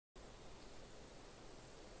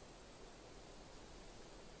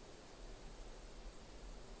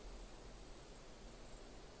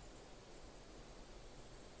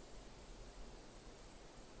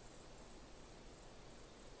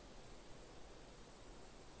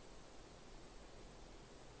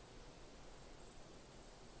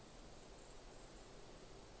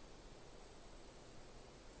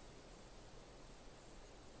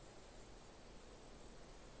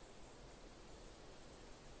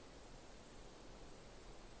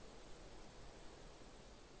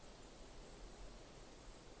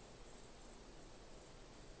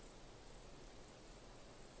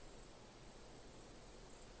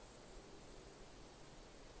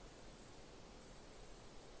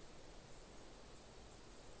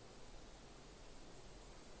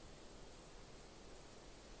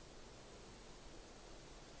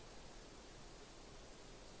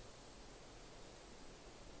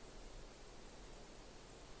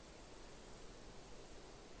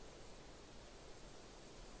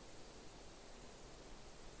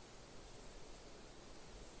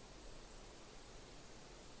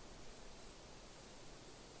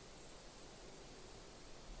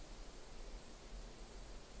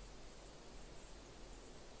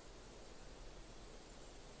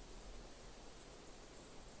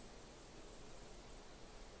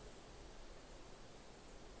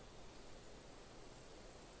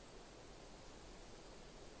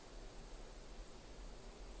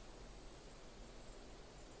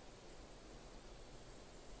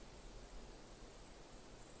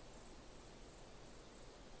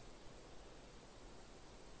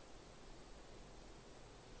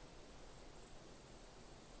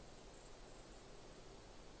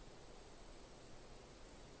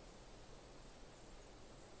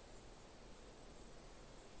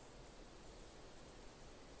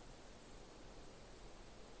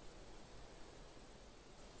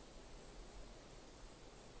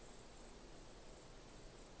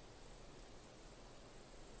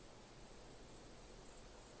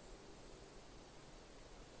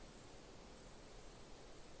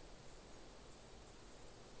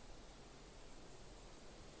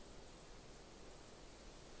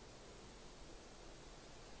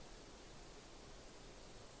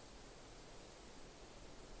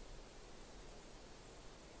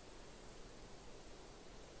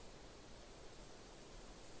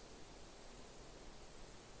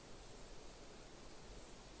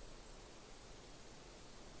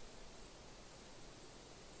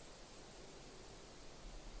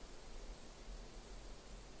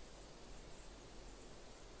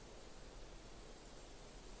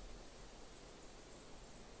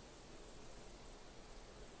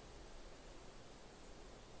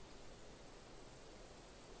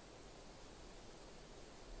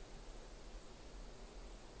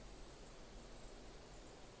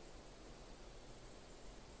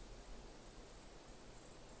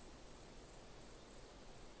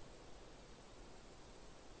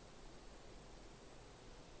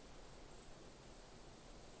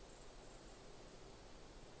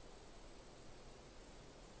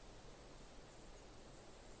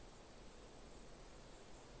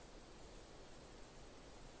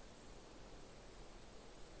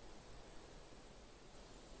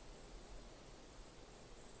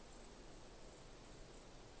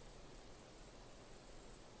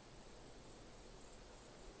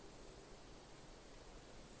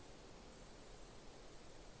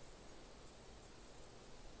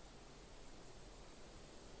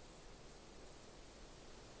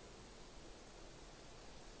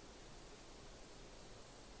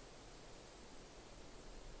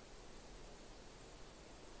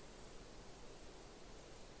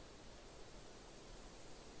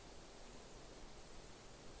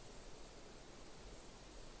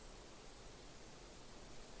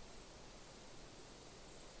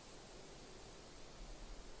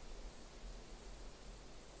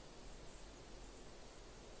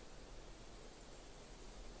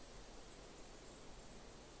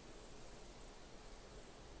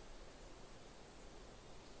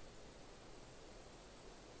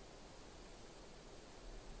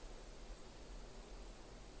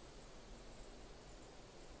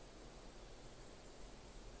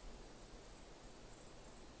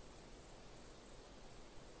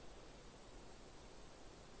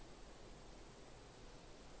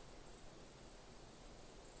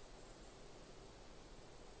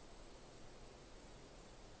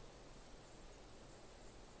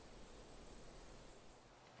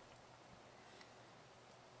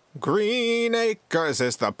Green acres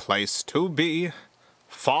is the place to be.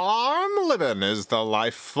 Farm living is the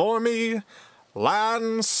life for me.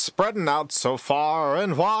 Land spreading out so far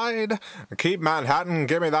and wide. Keep Manhattan,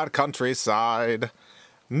 give me that countryside.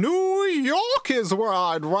 New York is where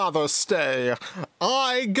I'd rather stay.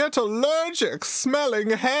 I get allergic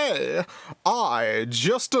smelling hay. I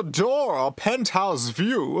just adore a penthouse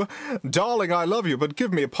view. Darling, I love you, but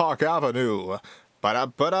give me Park Avenue.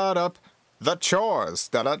 Ba-da-ba-da-da. The chores,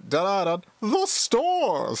 da-da-da-da-da. The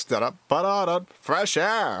stores, da-da-ba-da-da. Fresh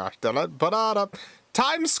air, da-da-ba-da-da.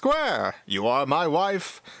 Times Square, you are my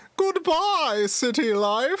wife. Goodbye, city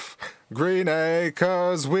life. Green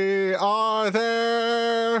acres, we are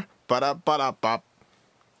there. Ba-da-ba-da-ba.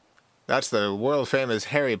 That's the world-famous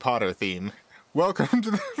Harry Potter theme. Welcome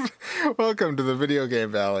to the Video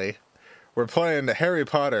Game Valley. We're playing Harry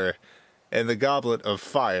Potter and the Goblet of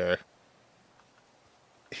Fire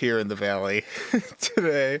here in the valley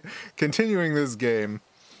today, continuing this game.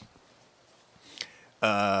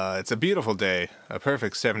 It's a beautiful day, a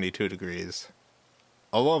perfect 72 degrees.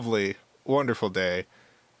 A lovely, wonderful day.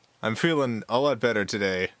 I'm feeling a lot better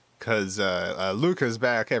today, because Luca's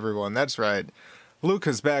back, everyone. That's right.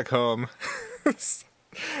 Luca's back home.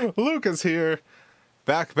 Luca's here.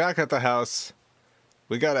 Back at the house.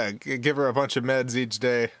 We gotta give her a bunch of meds each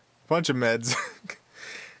day. Bunch of meds.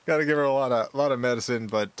 Gotta give her a lot of medicine,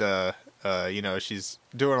 but you know, she's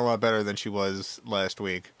doing a lot better than she was last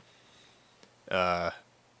week.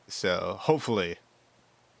 So hopefully,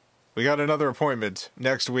 we got another appointment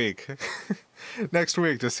next week. Next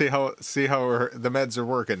week to see how the meds are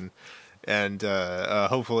working, and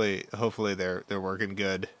hopefully they're working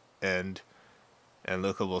good, and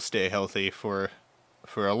Luca will stay healthy for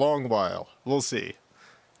a long while. We'll see.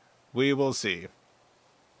 We will see.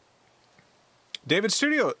 David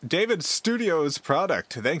Studios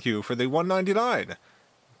product. Thank you for the $1.99.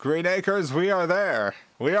 Green acres, we are there.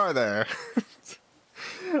 We are there.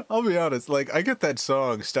 I'll be honest, like, I get that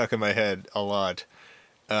song stuck in my head a lot,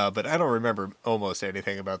 but I don't remember almost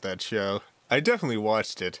anything about that show. I definitely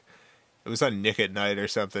watched it. It was on Nick at Night or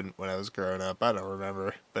something when I was growing up. I don't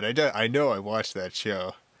remember, but I know I watched that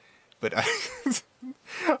show. But I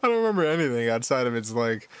don't remember anything outside of it's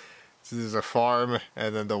like, this is a farm,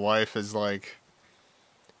 and then the wife is like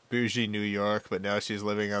bougie New York, but now she's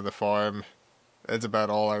living on the farm. That's about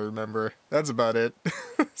all I remember. That's about it.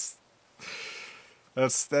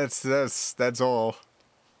 That's all.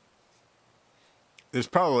 There's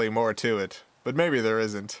probably more to it, but maybe there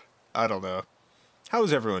isn't. I don't know.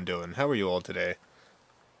 How's everyone doing? How are you all today?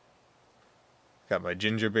 Got my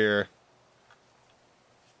ginger beer.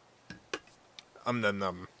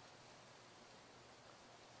 Num.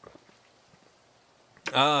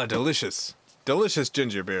 Ah, delicious. Delicious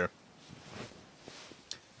ginger beer.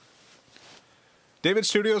 David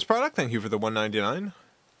Studios product, thank you for the $1.99.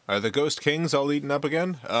 Are the Ghost Kings all eaten up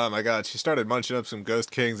again? Oh my god, she started munching up some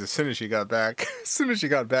Ghost Kings as soon as she got back. As soon as she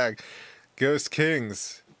got back. Ghost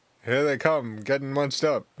Kings. Here they come, getting munched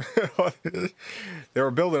up. They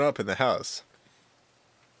were building up in the house.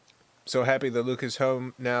 So happy that Luke is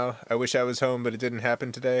home now. I wish I was home, but it didn't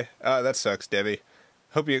happen today. Ah, that sucks, Debbie.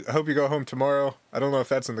 Hope you go home tomorrow. I don't know if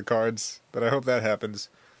that's in the cards, but I hope that happens.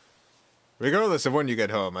 Regardless of when you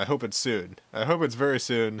get home, I hope it's soon. I hope it's very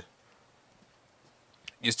soon.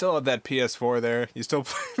 You still have that PS4 there? You still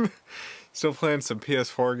playing some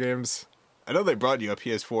PS4 games? I know they brought you a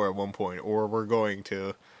PS4 at one point, or were going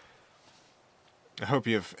to. I hope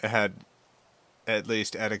you've had at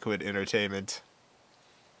least adequate entertainment.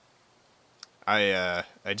 I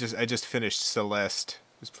just finished Celeste.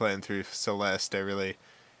 I was playing through Celeste. I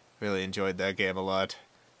really enjoyed that game a lot.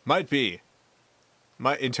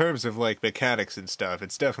 In terms of like mechanics and stuff,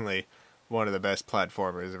 it's definitely one of the best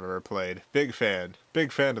platformers I've ever played. Big fan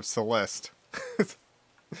of Celeste.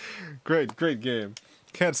 Great game.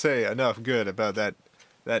 Can't say enough good about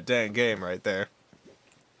that dang game right there.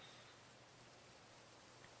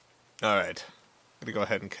 All right, I'm gonna go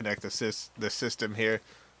ahead and connect the system here.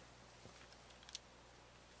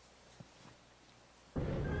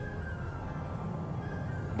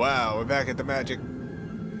 Wow, we're back at the magic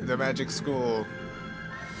school.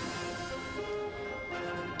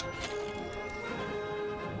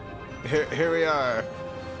 Here we are.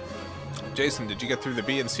 Jason, did you get through the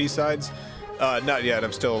B and C sides? Not yet.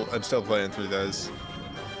 I'm still playing through those.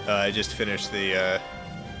 I just finished the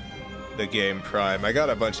game Prime. I got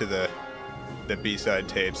a bunch of the B-side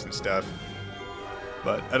tapes and stuff,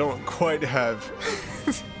 but I don't quite have.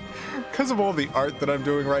 Because of all the art that I'm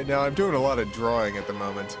doing right now, I'm doing a lot of drawing at the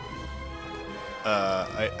moment.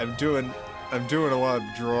 I'm doing a lot of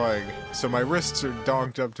drawing, so my wrists are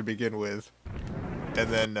donked up to begin with. and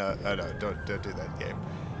then oh no, don't do that game.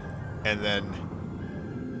 And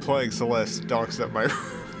then playing Celeste docks up my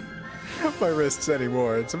my wrists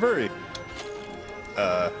anymore. It's a very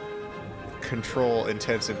control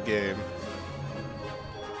intensive game.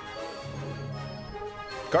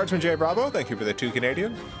 Guardsman J Bravo, thank you for the 2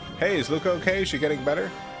 Canadian. Hey, is Luca okay? Is she getting better?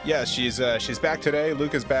 Yes, she's back today.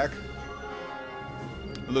 Luca's back.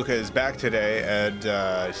 Luca is back today, and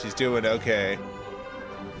she's doing okay.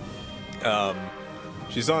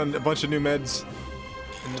 She's on a bunch of new meds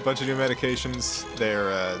and a bunch of new medications.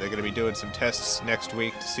 They're going to be doing some tests next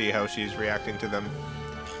week to see how she's reacting to them.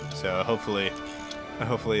 So hopefully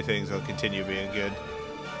things will continue being good.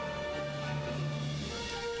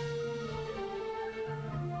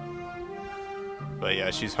 But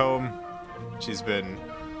yeah, she's home. She's been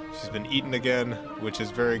eating again, which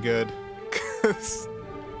is very good.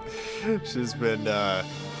 She's been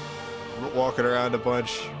walking around a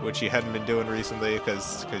bunch, which she hadn't been doing recently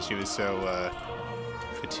because she was so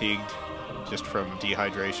fatigued just from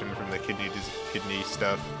dehydration from the kidney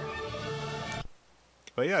stuff.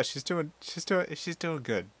 But yeah, she's doing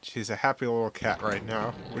good. She's a happy little cat right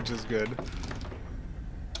now, which is good.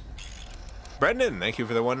 Brendan, thank you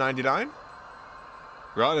for the 199.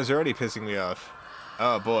 Ron is already pissing me off.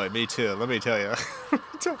 Oh boy, me too. Let me tell you,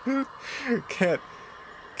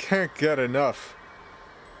 can't get enough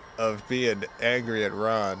of being angry at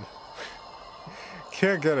Ron.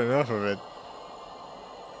 Can't get enough of it.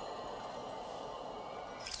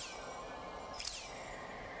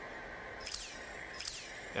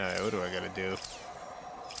 Alright, what do I gotta do?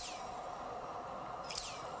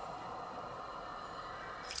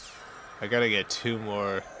 I gotta get 2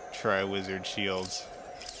 more Tri-Wizard shields.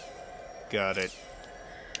 Got it.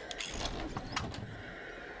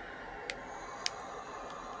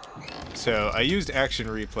 So, I used Action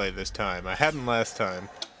Replay this time. I hadn't last time.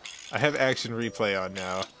 I have Action Replay on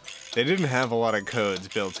now. They didn't have a lot of codes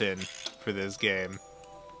built in for this game.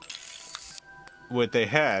 What they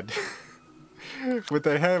had... what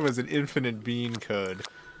they had was an infinite bean code.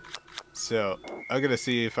 So, I'm gonna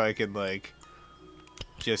see if I can, like,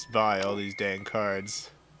 just buy all these dang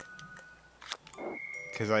cards.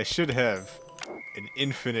 Because I should have an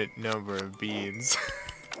infinite number of beans.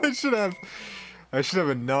 I should have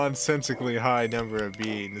a nonsensically high number of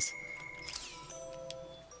beans.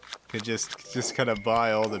 Could just kind of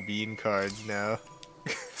buy all the bean cards now.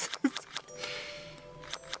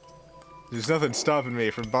 There's nothing stopping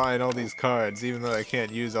me from buying all these cards, even though I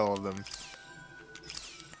can't use all of them.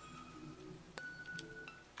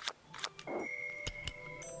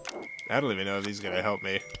 I don't even know if he's gonna help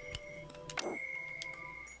me.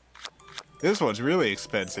 This one's really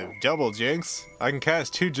expensive. Double Jinx? I can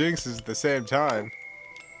cast 2 Jinxes at the same time.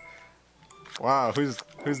 Wow, who's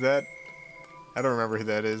that? I don't remember who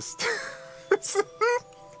that is. Is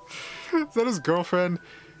that his girlfriend?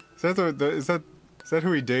 Is that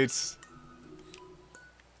who he dates?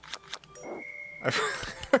 I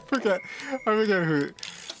forget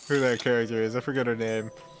who that character is. I forget her name.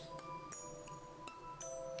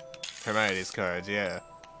 Hermione's cards, yeah.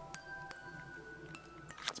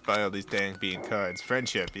 Let's buy all these dang bean cards.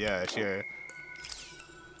 Friendship, yeah, sure.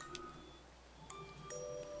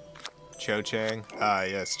 Cho Chang? Ah,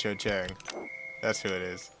 yes, Cho Chang. That's who it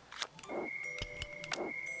is.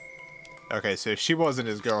 Okay, so she wasn't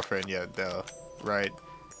his girlfriend yet, though, right?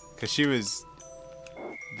 Because she was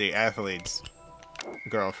the athlete's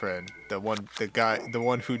girlfriend. The one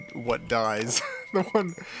who what dies. the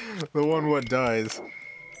one what dies.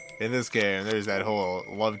 In this game, there's that whole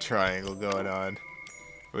love triangle going on,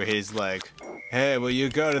 where he's like, "Hey, will you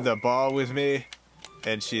go to the ball with me?"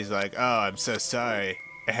 And she's like, "Oh, I'm so sorry,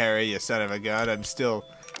 Harry, you son of a gun.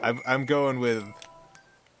 I'm going with,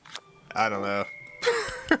 I don't know,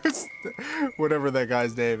 whatever that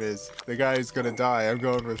guy's name is. The guy who's gonna die. I'm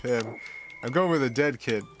going with him. I'm going with a dead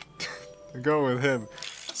kid. I'm going with him.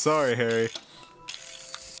 Sorry, Harry."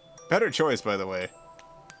 Better choice, by the way.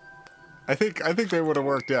 I think they would have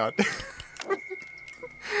worked out.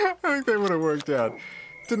 I think they would have worked out.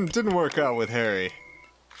 Didn't work out with Harry.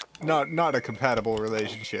 Not a compatible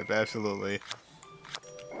relationship, absolutely.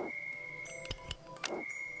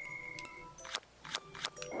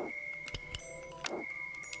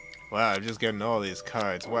 Wow, I'm just getting all these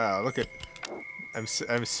cards. Wow, look at, I'm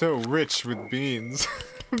so rich with beans.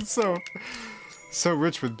 I'm so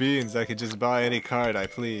rich with beans. I could just buy any card I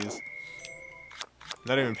please.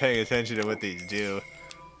 Not even paying attention to what these do.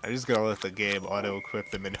 I'm just gonna let the game auto-equip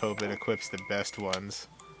them and hope it equips the best ones.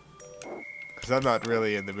 Because I'm not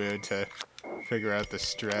really in the mood to figure out the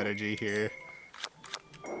strategy here.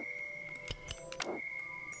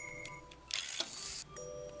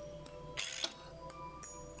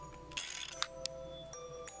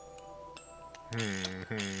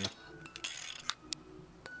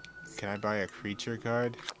 Can I buy a creature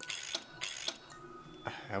card?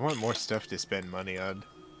 I want more stuff to spend money on.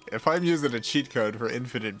 If I'm using a cheat code for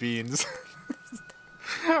infinite beans,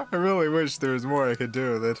 I really wish there was more I could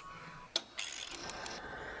do with it.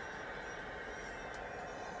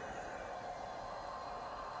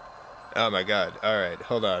 Oh my god. Alright,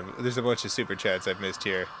 hold on. There's a bunch of super chats I've missed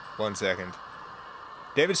here. 1 second.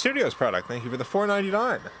 David Studios product, thank you for the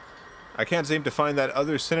 $4.99. I can't seem to find that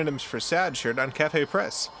other synonyms for sad shirt on Cafe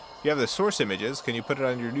Press. You have the source images. Can you put it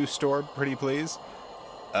on your new store, pretty please?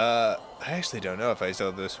 I actually don't know if I still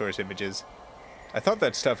have those source images. I thought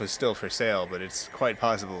that stuff was still for sale, but it's quite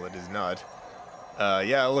possible it is not.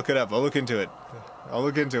 Yeah, I'll look it up. I'll look into it. I'll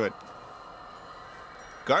look into it.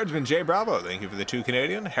 Guardsman J. Bravo, thank you for the 2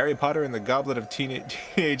 Canadian. Harry Potter and the Goblet of Teenage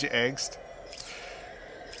Angst.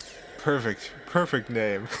 Perfect. Perfect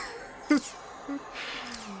name.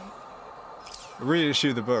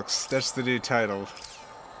 Reissue the books. That's the new title.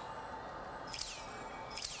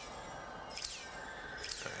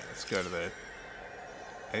 Alright, let's go to the...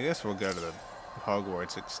 I guess we'll go to the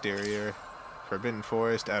Hogwarts exterior. Forbidden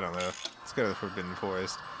Forest? I don't know. Let's go to the Forbidden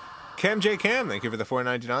Forest. Cam J. Cam, thank you for the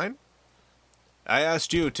 $4.99. I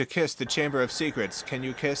asked you to kiss the Chamber of Secrets. Can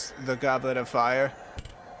you kiss the Goblet of Fire?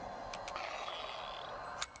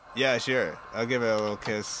 Yeah, sure. I'll give it a little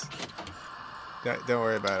kiss. Don't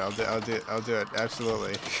worry about it. I'll do it.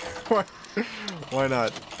 Absolutely. Why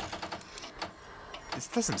not? This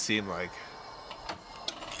doesn't seem like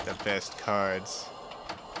the best cards.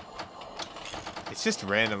 It's just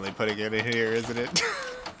randomly putting it in here, isn't it?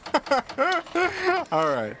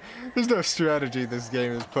 Alright. There's no strategy this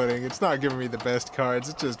game is putting. It's not giving me the best cards.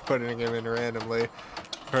 It's just putting them in randomly.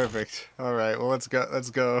 Perfect. Alright, well, let's go. Let's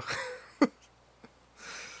go.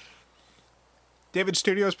 David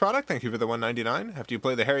Studios product, thank you for the $1.99. After you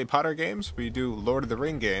play the Harry Potter games, we do Lord of the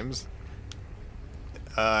Ring games.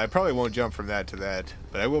 I probably won't jump from that to that,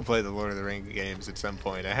 but I will play the Lord of the Ring games at some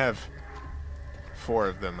point. I have 4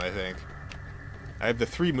 of them, I think. I have the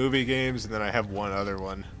 3 movie games, and then I have 1 other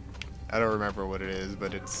one. I don't remember what it is,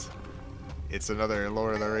 but it's another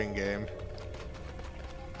Lord of the Ring game.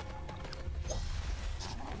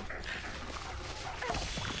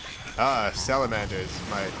 Ah, salamanders,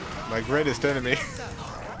 my greatest enemy.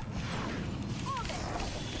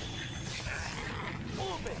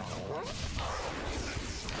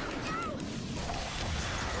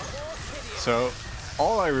 So,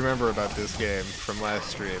 all I remember about this game from last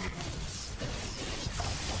stream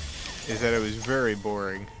is that it was very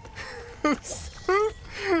boring.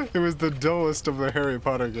 It was the dullest of the Harry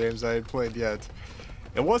Potter games I had played yet.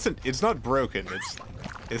 It's not broken.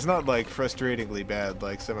 It's not like frustratingly bad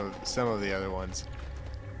like some of the other ones.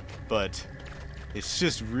 But it's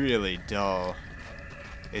just really dull.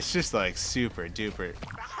 It's just like super duper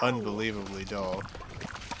unbelievably dull.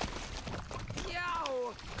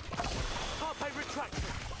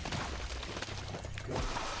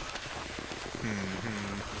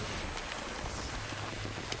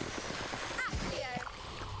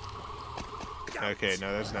 Okay,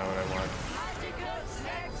 no, that's not what I want.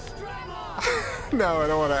 No, I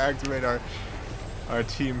don't want to activate our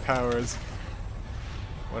team powers.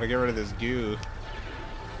 I want to get rid of this goo.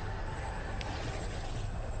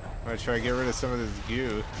 I want to try to get rid of some of this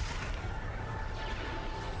goo.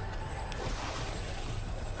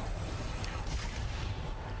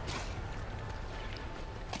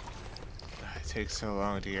 It takes so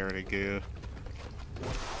long to get rid of goo.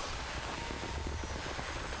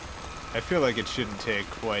 I feel like it shouldn't take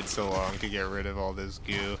quite so long to get rid of all this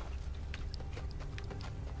goo.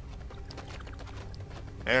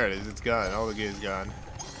 There it is, it's gone. All the goo is gone.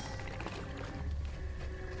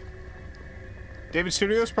 David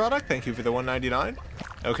Studios product, thank you for the $1.99.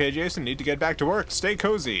 Okay, Jason, need to get back to work. Stay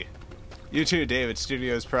cozy. You too, David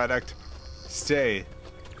Studios product. Stay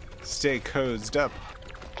cozied up.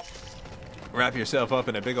 Wrap yourself up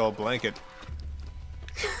in a big old blanket.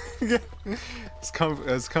 As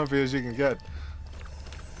comfy as you can get.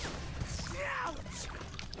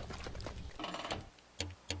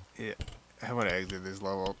 Yeah, I want to exit this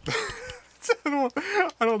level.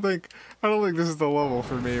 I don't think this is the level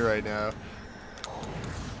for me right now.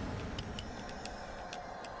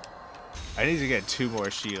 I need to get 2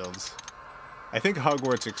 more shields. I think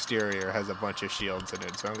Hogwarts exterior has a bunch of shields in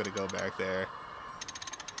it, so I'm gonna go back there.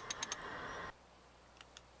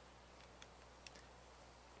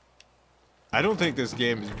 I don't think this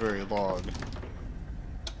game is very long,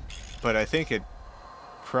 but I think it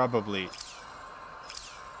probably...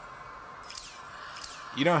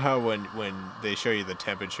 You know how when they show you the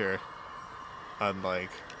temperature on, like...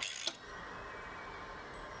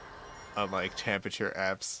 on like temperature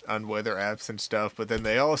apps, on weather apps and stuff, but then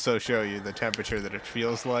they also show you the temperature that it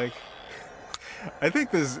feels like. I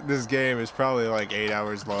think this game is probably like 8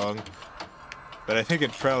 hours long, but I think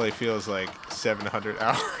it probably feels like 700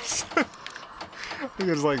 hours. I think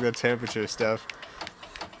it's like the temperature stuff.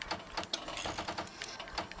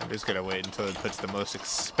 I'm just gonna wait until it puts the most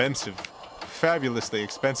expensive, fabulously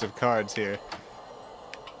expensive cards here.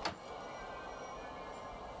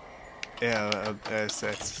 Yeah, that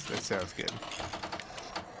sounds good.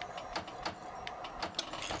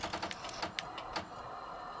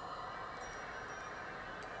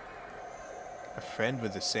 A friend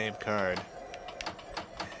with the same card.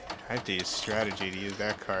 I have to use strategy to use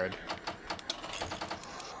that card.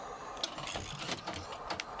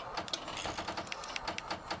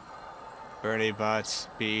 Bernie bots,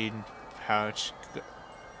 bean, pouch.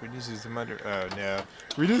 Reduces the number. Oh no.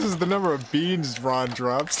 Reduces the number of beans Ron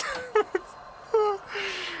drops.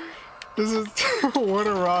 This is one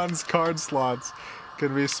of Ron's card slots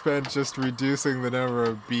can be spent just reducing the number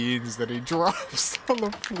of beans that he drops on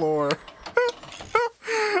the floor.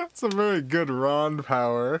 It's a very good Ron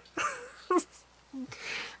power.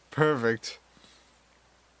 Perfect.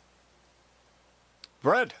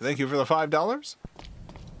 Brett, thank you for the $5.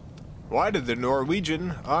 Why did the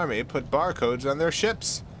Norwegian army put barcodes on their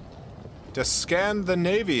ships? To scan the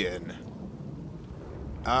navy in.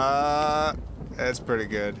 That's pretty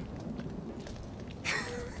good.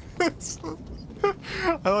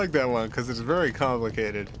 I like that one because it's very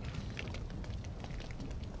complicated.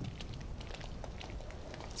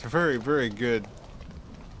 It's a very good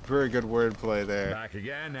wordplay there. Back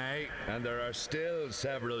again, eh? And there are still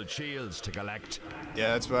several shields to collect.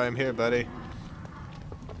 Yeah, that's why I'm here, buddy.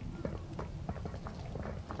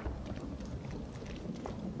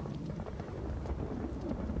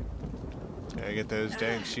 Gotta get those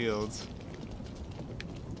dang shields.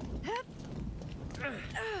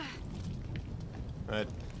 What?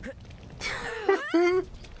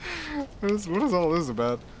 What is all this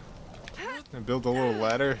about? I built a little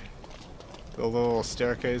ladder. Build a little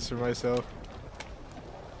staircase for myself.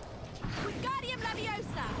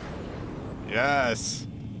 Yes!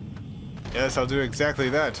 Yes, I'll do exactly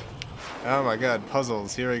that. Oh my god,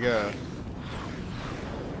 puzzles, here we go.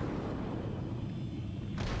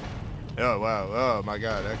 Oh wow, oh my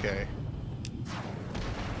god, okay.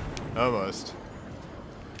 Almost.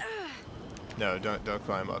 No, don't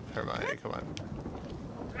climb up, Hermione, come on.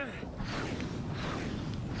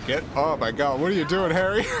 Get, oh my god, what are you doing,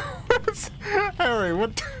 Harry? Harry,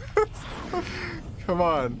 what? Come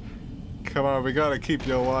on. Come on, we gotta keep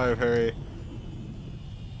you alive, Harry.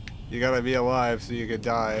 You gotta be alive so you can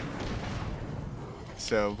die.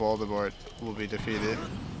 So Voldemort will be defeated.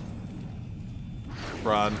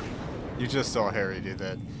 Ron, you just saw Harry do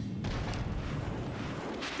that.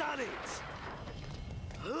 Got it.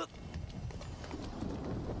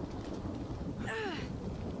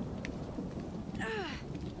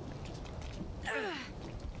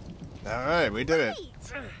 Alright, we did it.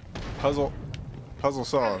 Puzzle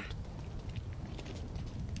solved.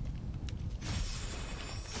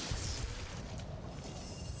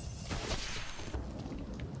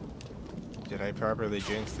 Did I properly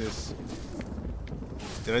jinx this?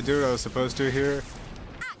 Did I do what I was supposed to here?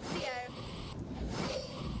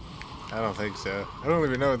 I don't think so. I don't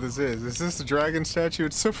even know what this is. Is this a dragon statue?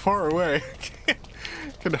 It's so far away. I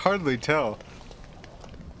can hardly tell.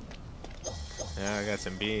 Yeah, I got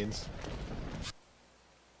some beans.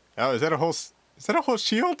 Oh, is that a whole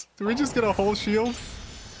shield? Did we just get a whole shield?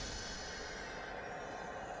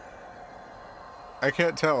 I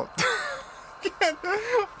can't tell.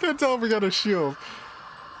 I can't tell if we got a shield.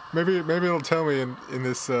 Maybe it'll tell me in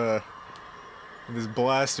this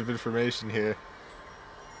blast of information here.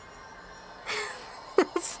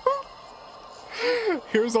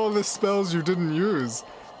 Here's all the spells you didn't use,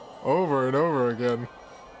 over and over again.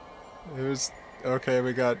 Here's okay.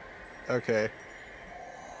 We got okay.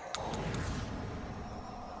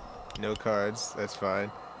 No cards. That's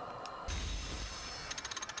fine.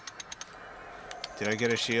 Did I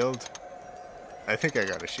get a shield? I think I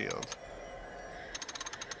got a shield.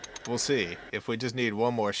 We'll see. If we just need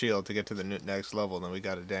one more shield to get to the next level, then we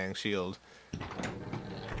got a dang shield.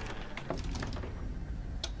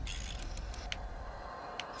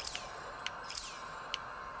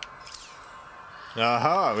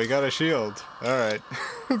 Aha, we got a shield. Alright.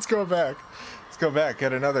 Let's go back. Let's go back,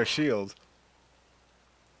 get another shield.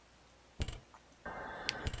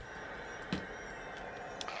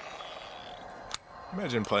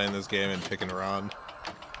 Imagine playing this game and picking Ron.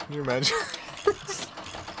 Can you imagine?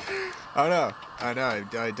 Oh no, I know,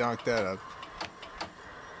 I donked that up.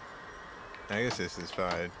 I guess this is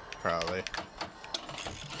fine. probably.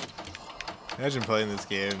 Imagine playing this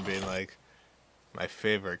game and being like, my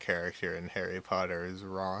favorite character in Harry Potter is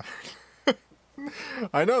Ron.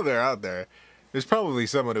 I know they're out there. There's probably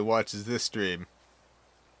someone who watches this stream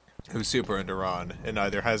who's super into Ron and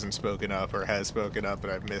either hasn't spoken up or has spoken up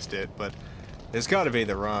and I've missed it, but there's got to be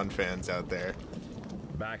the Ron fans out there.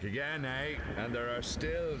 Back again, eh? And there are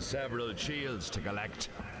still several shields to collect.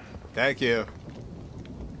 Thank you.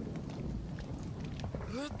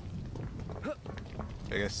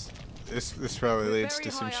 I guess this probably leads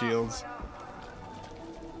to some shields.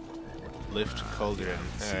 Lift cauldron.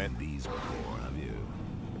 Alright. These before, have you?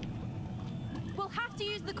 We'll have to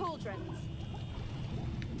use the cauldrons.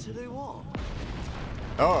 To do what?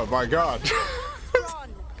 Oh my god. Ron.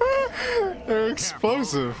 They're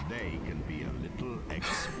explosive. They can be a little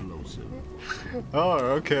explosive. Oh,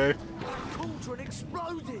 okay. Cauldron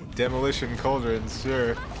exploded! Demolition cauldrons,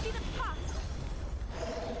 sure. Must be the past.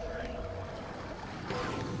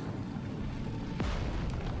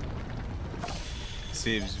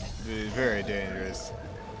 Seems very dangerous.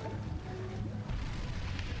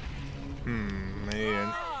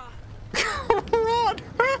 Man. Ron!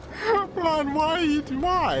 Ron,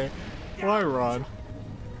 why? Why, Ron?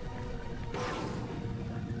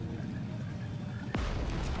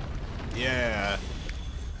 Yeah.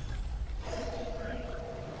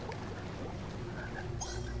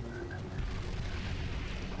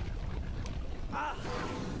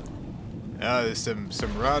 Oh, there's some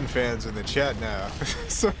Ron fans in the chat now.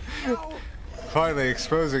 So, finally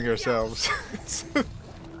exposing yourselves.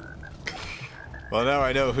 Well, now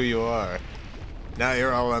I know who you are. Now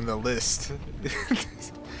you're all on the list.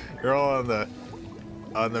 You're all on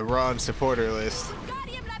the Ron supporter list.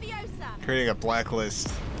 Creating a blacklist.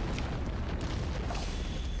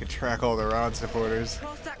 You can track all the Ron supporters.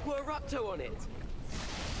 On it.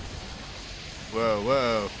 Whoa,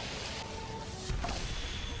 whoa.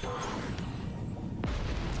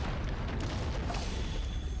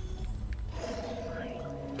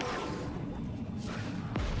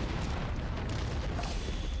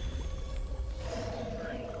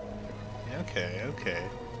 Okay.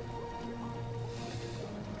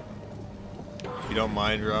 You don't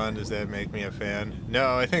mind, Ron? Does that make me a fan?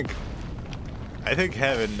 No, I think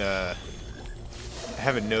having no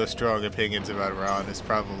strong opinions about Ron is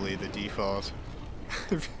probably the default.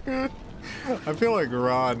 I feel like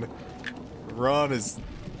Ron is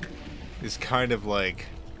kind of like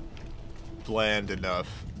bland enough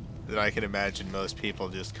that I can imagine most people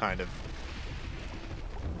just kind of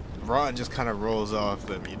Ron just kind of rolls off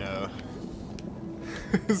them, you know.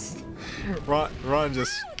 Ron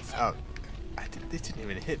just it didn't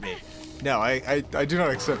even hit me. No, I do not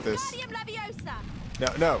accept this.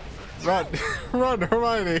 No, Ron,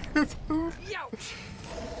 Hermione.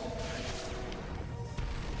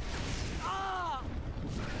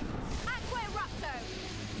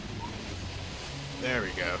 There we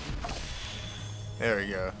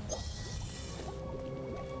go.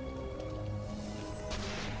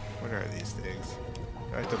 What are these things?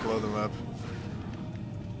 I have to blow them up.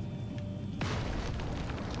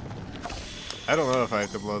 I don't know if I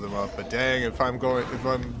have to blow them up, but dang, if I'm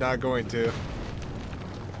not going to.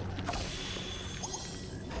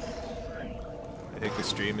 I think the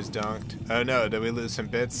stream is donked. Oh no, did we lose some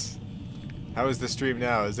bits? How is the stream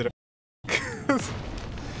now? Is it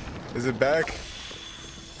is it back?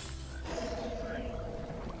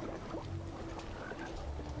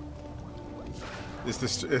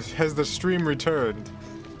 Has the stream returned?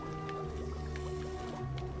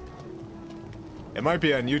 It might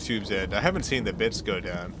be on YouTube's end. I haven't seen the bits go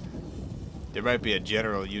down. There might be a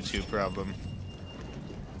general YouTube problem.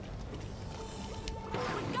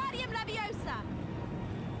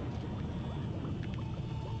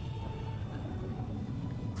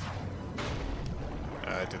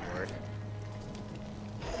 That didn't work.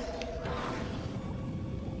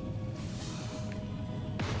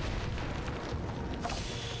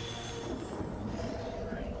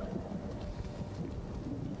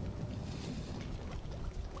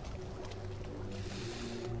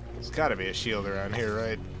 There's gotta be a shield around here,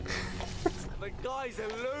 right? The guy's a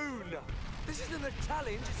loon. This isn't a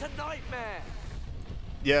challenge, it's a nightmare.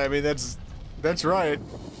 Yeah, I mean that's right.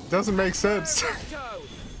 Doesn't make sense.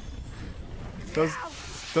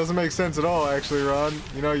 Doesn't make sense at all, actually, Ron.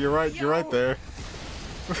 You know, you're right. You're right there.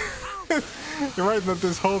 You're right that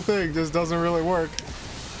this whole thing just doesn't really work.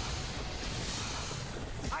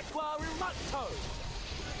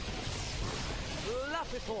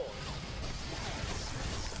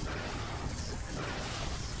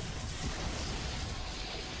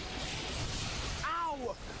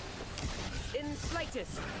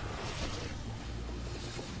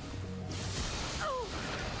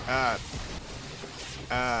 Oh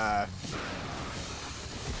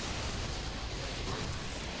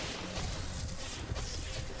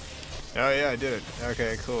yeah, I did it.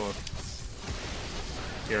 Okay, cool.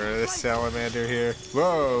 Get rid of this salamander here.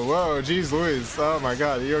 Whoa, whoa, geez Louise. Oh my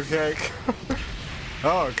god, are you okay?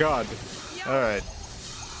 Oh god. Alright.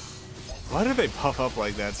 Why do they puff up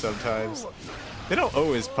like that sometimes? They don't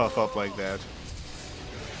always puff up like that.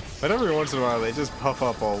 But every once in a while they just puff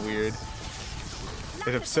up all weird.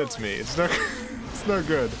 It upsets me. It's not it's not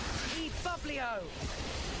good.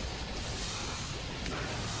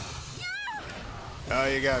 Oh,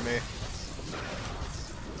 you got me.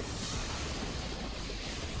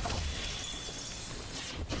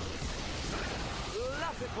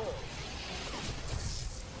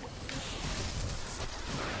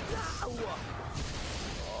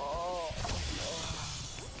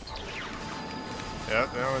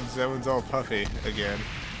 Yep, that one's all puffy again.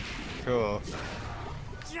 Cool.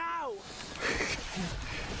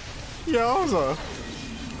 Yowza!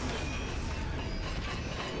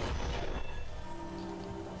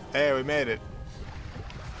 Hey, we made it.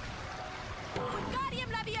 Can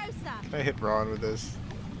I hit Ron with this?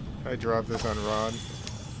 Can I drop this on Ron?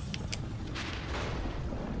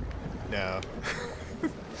 No.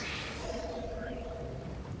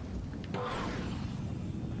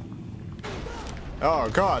 Oh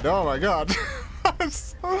god, oh my god. I'm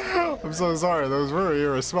so sorry, that was very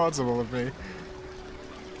irresponsible of me.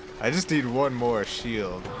 I just need one more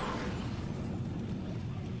shield.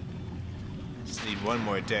 Just need one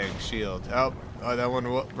more dang shield. Oh, that one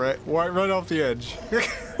right off the edge.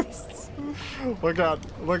 Look out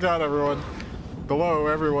everyone. Below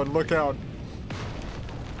everyone, look out.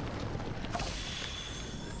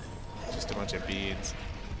 Just a bunch of beads.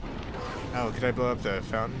 Oh, can I blow up the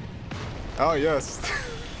fountain? Oh, yes.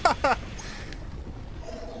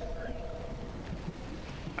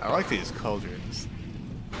 I like these cauldrons.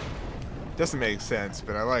 Doesn't make sense,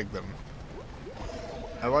 but I like them.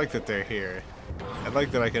 I like that they're here. I like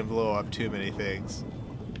that I can blow up too many things.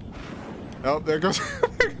 Oh, there goes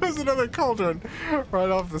there goes another cauldron right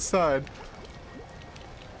off the side.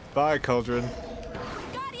 Bye, cauldron.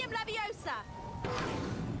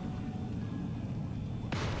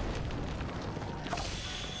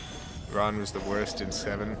 Ron was the worst in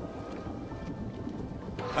 7.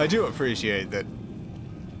 I do appreciate that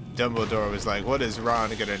Dumbledore was like, what is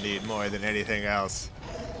Ron gonna need more than anything else?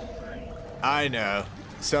 I know.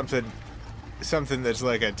 Something that's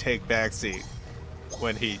like a take backseat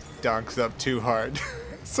when he donks up too hard.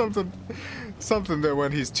 something that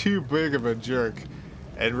when he's too big of a jerk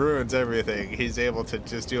and ruins everything, he's able to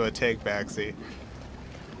just do a take backseat.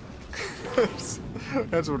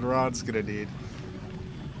 That's what Ron's gonna need.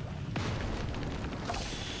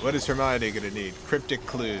 What is Hermione gonna need? Cryptic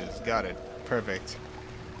clues. Got it. Perfect.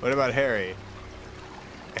 What about Harry?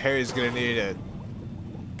 Harry's gonna need a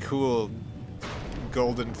cool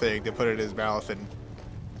golden thing to put in his mouth and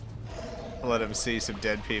let him see some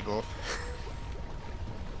dead people.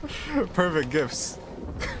 Perfect gifts.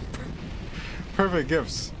 Perfect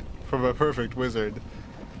gifts from a perfect wizard.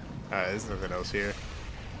 Alright, there's nothing else here.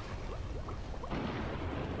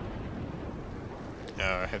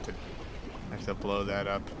 Oh, I have to blow that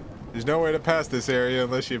up. There's no way to pass this area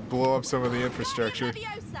unless you blow up some of the infrastructure.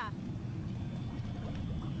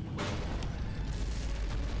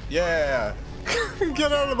 Yeah!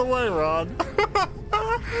 Get out of the way, Ron!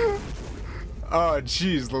 Oh,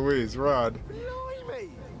 jeez Louise, Ron.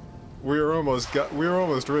 We were almost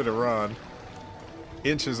rid of Ron.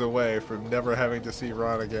 Inches away from never having to see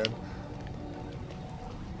Ron again.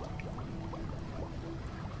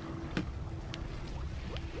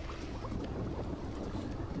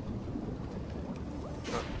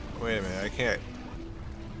 Wait a minute,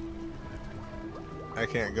 I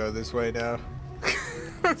can't go this way now.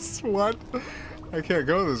 What? I can't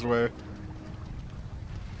go this way.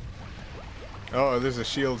 Oh, there's a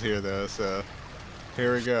shield here though, so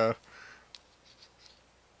here we go.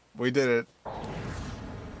 We did it.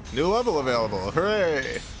 New level available,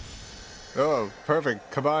 hooray! Oh,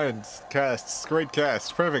 perfect, combined casts, great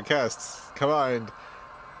casts, perfect casts, combined.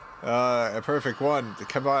 A perfect one,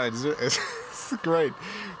 combined, great,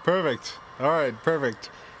 perfect, alright,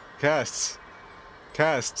 perfect, casts,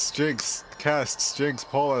 Jinx,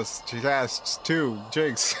 Paulus, casts, 2,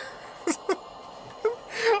 Jinx.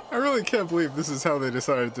 I really can't believe this is how they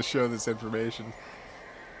decided to show this information.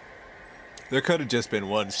 There could have just been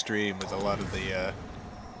one stream with a lot of the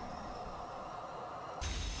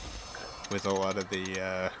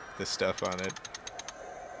stuff on it.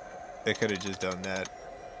 They could have just done that.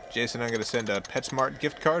 Jason, I'm gonna send a PetSmart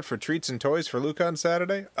gift card for treats and toys for Luke on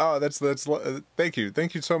Saturday. Oh, that's thank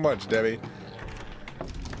you so much, Debbie.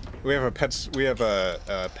 We have a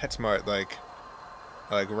PetSmart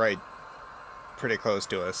like right pretty close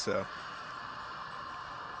to us, so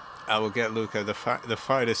I will get Luca the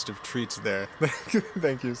finest of treats there.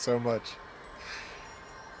 Thank you so much.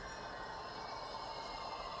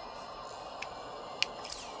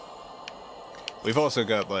 We've also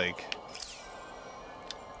got like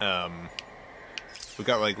we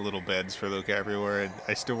got like little beds for Luca everywhere, and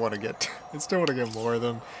I still want to get more of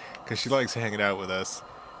them because she likes hanging out with us.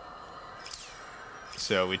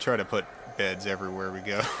 So we try to put beds everywhere we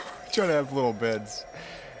go. Try to have little beds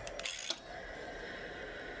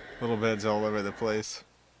all over the place.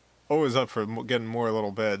 Always up for getting more little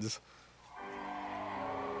beds.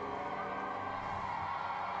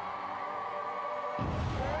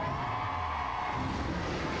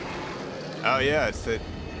 Oh yeah, it's the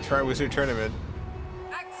Tri-Wizard Tournament.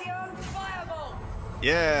 Axion Fireball!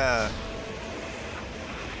 Yeah!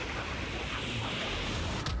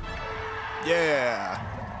 Yeah!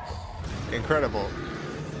 Incredible.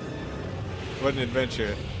 What an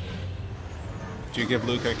adventure. Do you give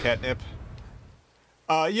Luca catnip?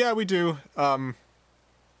 Yeah, we do.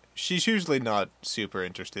 She's usually not super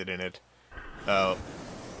interested in it.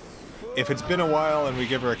 If it's been a while and we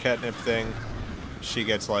give her a catnip thing, she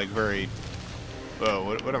gets like very... Whoa,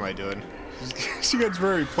 what am I doing? She gets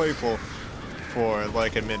very playful for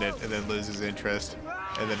like a minute and then loses interest,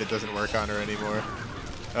 and then it doesn't work on her anymore.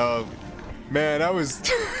 Oh, man, I was...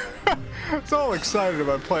 I was all excited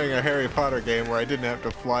about playing a Harry Potter game where I didn't have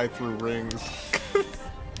to fly through rings.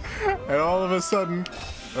 And all of a sudden,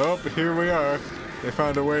 oh, here we are. They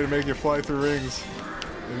found a way to make you fly through rings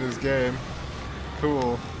in this game.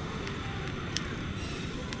 Cool.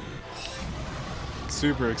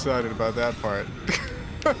 Super excited about that part.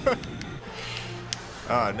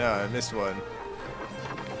 Oh no, I missed one.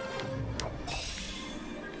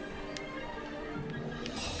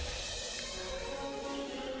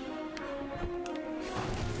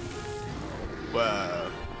 Wow.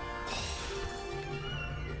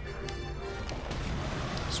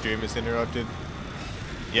 Stream is interrupted.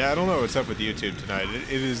 Yeah, I don't know what's up with YouTube tonight. It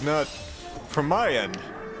is not, from my end,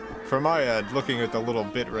 looking at the little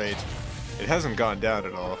bit rate, it hasn't gone down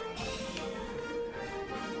at all.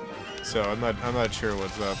 So I'm not sure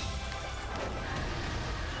what's up.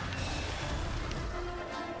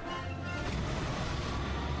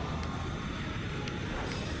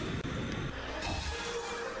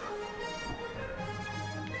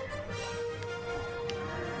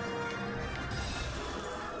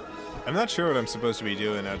 I'm not sure what I'm supposed to be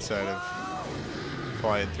doing outside of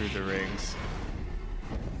flying through the rings.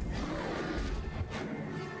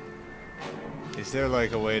 Is there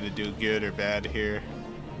like a way to do good or bad here?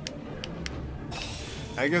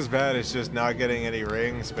 I guess bad is just not getting any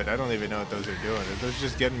rings, but I don't even know what those are doing. Are those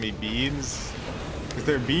just getting me beans? Because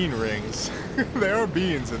they're bean rings. There are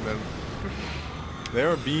beans in them. There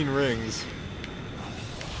are bean rings.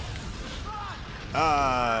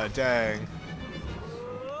 Ah, dang.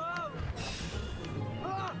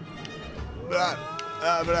 Blah,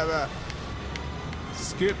 blah, blah.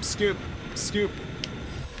 Scoop, scoop, scoop.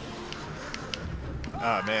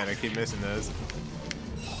 Oh man, I keep missing those.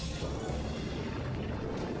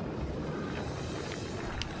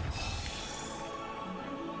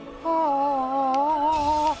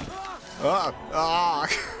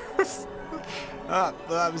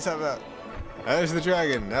 There's the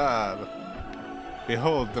dragon.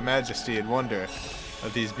 Behold the majesty and wonder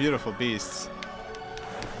of these beautiful beasts.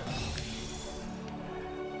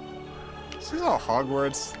 This is all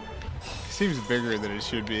Hogwarts. Seems bigger than it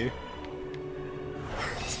should be.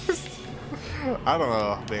 I don't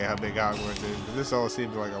know how big Hogwarts is, but this all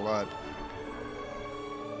seems like a lot.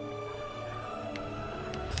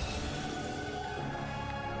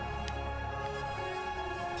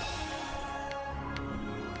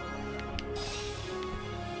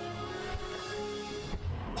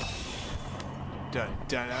 Dun,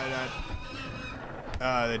 dun, dun, dun.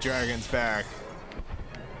 Ah, the dragon's back.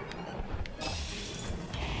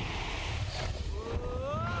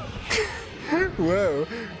 Whoa,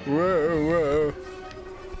 whoa, whoa.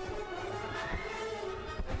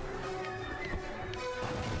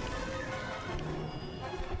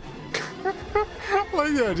 I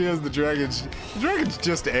like the idea is the dragon's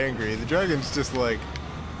just angry. The dragon's just like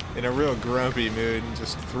in a real grumpy mood and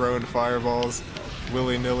just throwing fireballs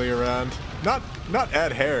willy-nilly around. Not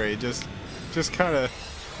at Harry, just kind of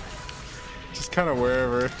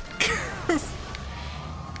wherever.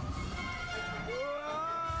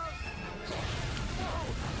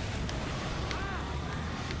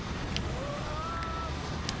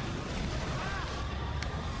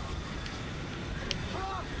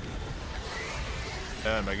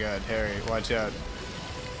 Oh my god, Harry, watch out.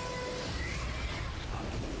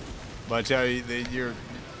 Watch out,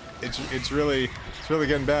 it's really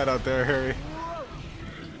getting bad out there, Harry.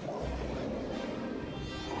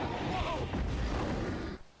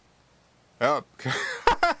 Oh.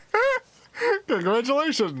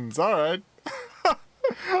 Congratulations. All right.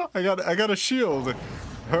 I got a shield.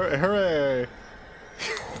 Hooray.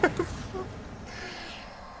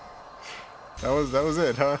 That was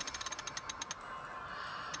it, huh?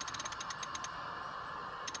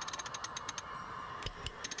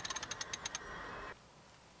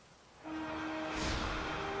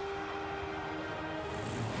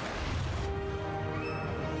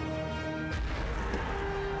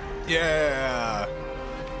 Yeah.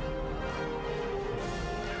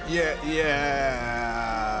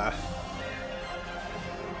 Yeah.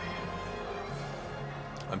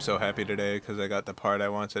 I'm so happy today because I got the part I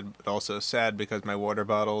wanted, but also sad because my water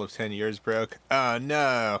bottle of 10 years broke. Oh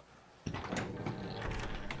no.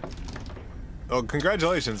 Well,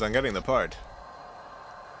 congratulations on getting the part.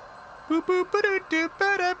 That's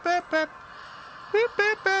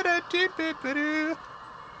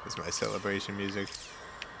my celebration music.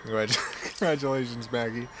 Congratulations,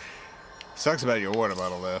 Maggie. Sucks about your water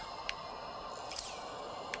bottle, though.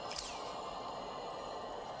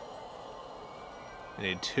 I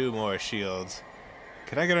need 2 more shields.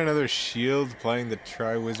 Can I get another shield playing the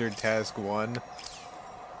Triwizard Task 1?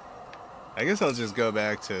 I guess I'll just go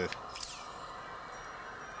back to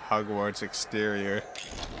Hogwarts exterior.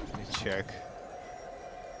 Let me check.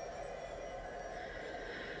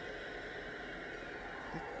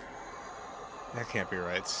 That can't be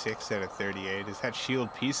right. 6 out of 38. Is that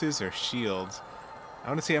shield pieces or shields? I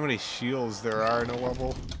want to see how many shields there are in a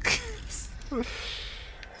level.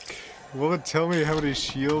 Will it tell me how many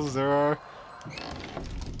shields there are?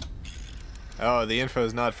 Oh, the info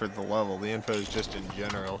is not for the level. The info is just in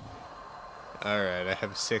general. Alright, I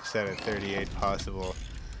have 6 out of 38 possible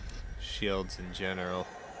shields in general.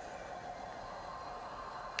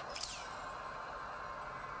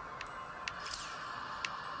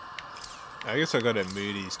 I guess I'll go to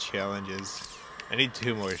Moody's challenges. I need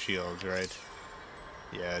 2 more shields, right?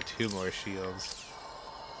 Yeah, 2 more shields.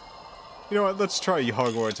 You know what? Let's try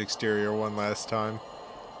Hogwarts exterior one last time.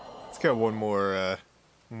 Let's get one more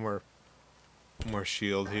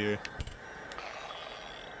shield here.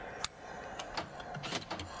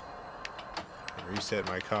 Reset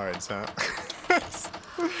my cards, huh?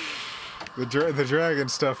 The dragon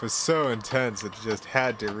stuff was so intense it just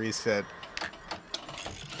had to reset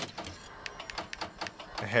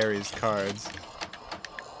Harry's cards.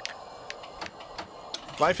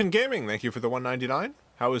 Life in Gaming, thank you for the $1.99.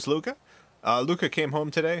 How is Luca? Luca came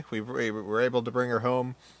home today. We were able to bring her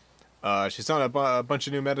home. She's on a bunch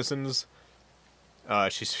of new medicines.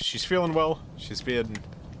 She's feeling well. She's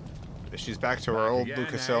back to her old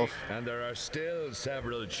Luca self. And there are still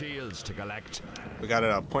several shields to collect. We got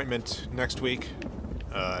an appointment next week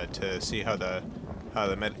to see how the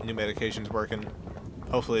new medication's working.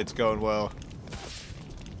 Hopefully it's going well.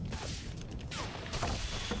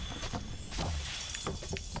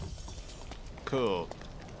 Cool.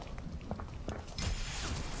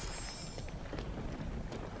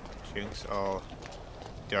 Jinx all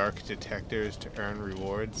dark detectors to earn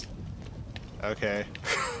rewards. Okay.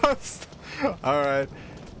 Alright.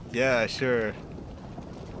 Yeah, sure.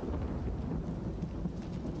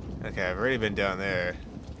 Okay, I've already been down there.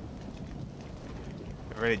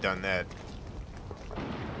 I've already done that.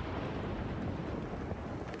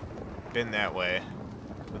 Been that way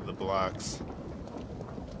with the blocks.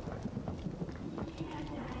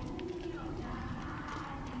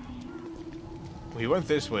 We went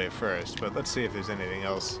this way first, but let's see if there's anything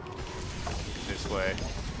else this way.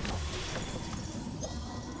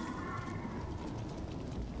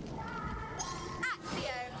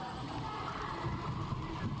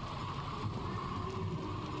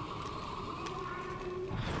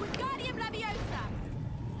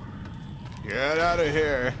 Get out of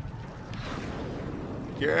here!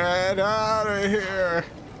 Get out of here!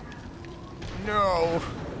 No!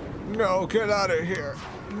 No, get out of here!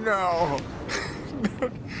 No!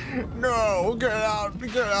 No, get out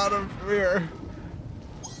of here.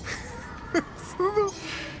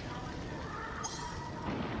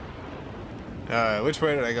 Which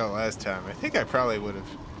way did I go last time? I think I probably would have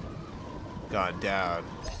gone down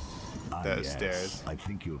those stairs. I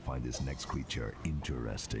think you'll find this next creature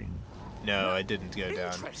interesting. No, I didn't go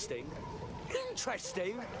down. Interesting?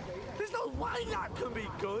 Interesting? There's no way that can be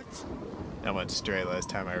good. I went straight last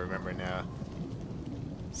time, I remember now.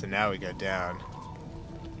 So now we go down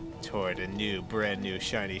toward a brand new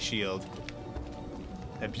shiny shield.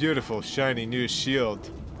 A beautiful, shiny new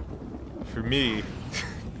shield. For me.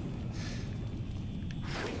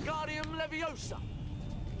 Wingardium Leviosa.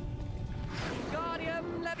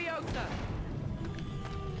 Wingardium Leviosa.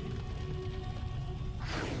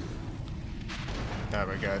 Oh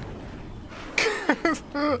my god.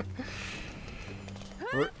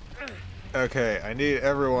 Okay, I need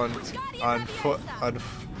everyone on full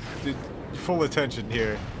attention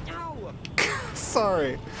here.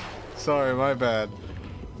 Sorry, my bad.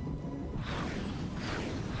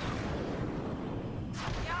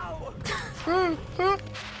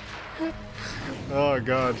 Oh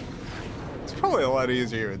god, it's probably a lot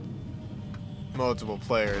easier with multiple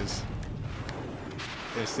players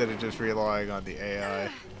instead of just relying on the AI.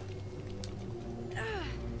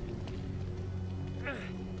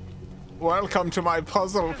 Welcome to my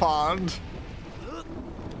puzzle pond.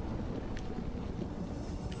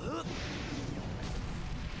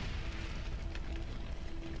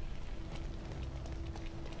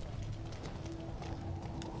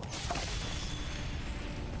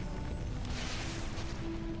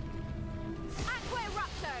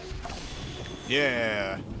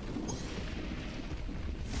 Yeah.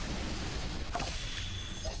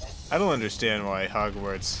 I don't understand why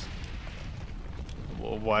Hogwarts,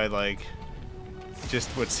 like, just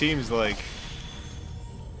what seems like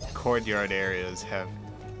courtyard areas have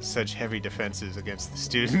such heavy defenses against the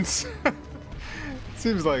students.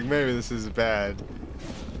 Seems like maybe this is bad.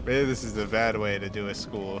 Maybe this is a bad way to do a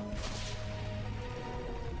school.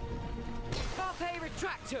 Carpe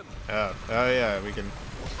retractum. Oh yeah, we can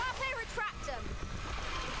Carpe retractum.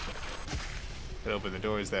 open the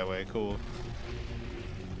doors that way. Cool.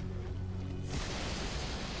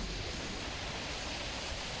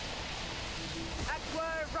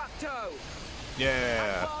 Aqua Rupto.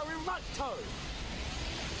 Yeah. Aquarumacto.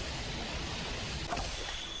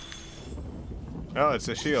 Oh, it's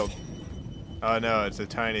a shield. Oh no, it's a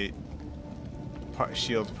tiny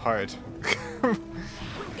shield part.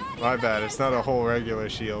 My bad, it's not a whole regular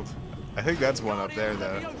shield. I think that's one up there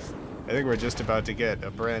though. I think we're just about to get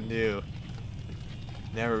a brand new,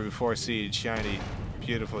 never before seen shiny,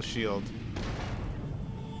 beautiful shield.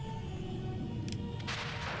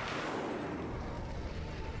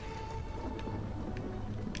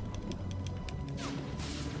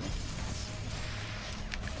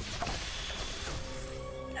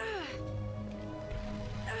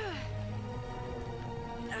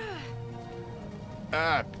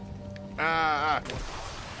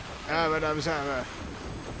 Madame Sama.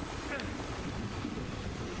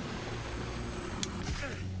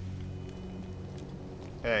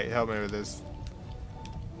 Hey, help me with this.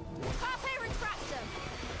 Carpe retractum.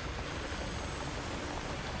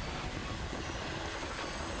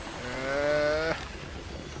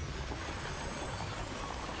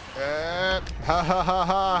 Ha ha ha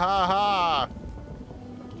ha ha ha!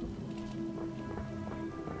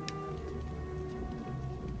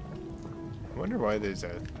 I wonder why there's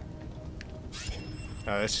a...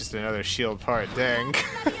 Oh, that's just another shield part. Dang.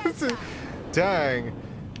 Dang.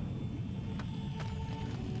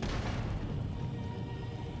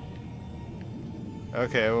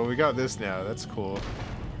 Okay, well we got this now. That's cool.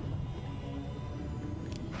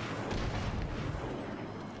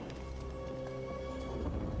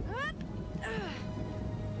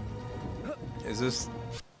 Is this...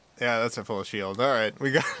 Yeah, that's a full shield. Alright,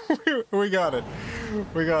 we got we got it.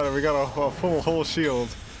 We got it. We got a full whole shield.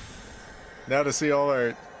 Now to see all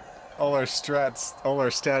our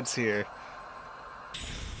stats here.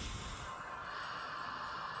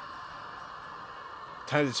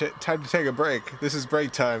 Time to take a break. This is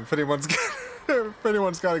break time. If anyone's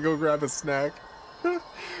got to go grab a snack,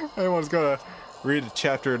 anyone's got to read a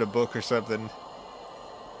chapter in a book or something,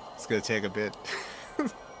 it's gonna take a bit.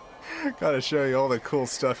 Gotta show you all the cool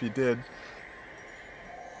stuff you did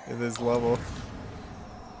in this level.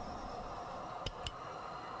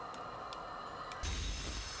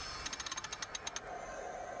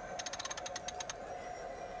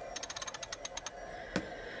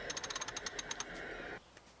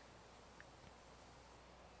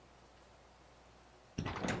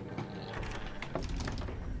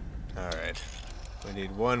 Alright, we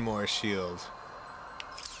need one more shield.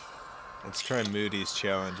 Let's try Moody's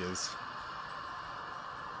challenges.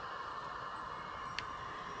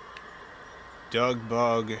 Dug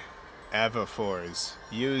Bug Avaphors.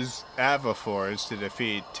 Use Avaphors to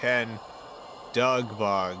defeat 10 Dug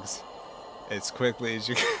Bugs as quickly as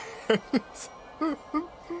you can.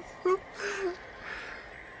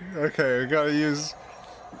 Okay, we gotta use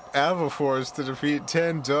Avaphors to defeat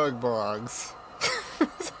 10 Dug Bugs.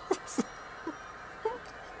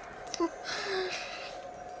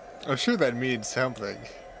 I'm sure that means something.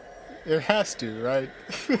 It has to, right?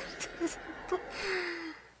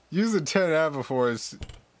 Using 10 Avaphors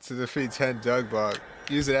to defeat 10 Dugbugs.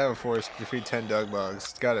 Using Avaphors to defeat 10 Dugbugs.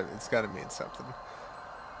 It's gotta mean something.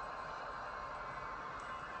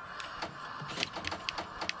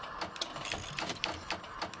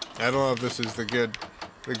 I don't know if this is the good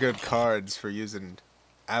cards for using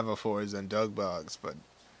Avaphors and Dugbugs, but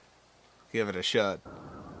give it a shot.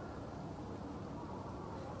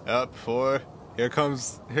 Up 4. Here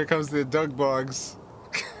comes the Dugbugs.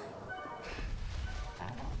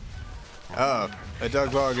 Oh, a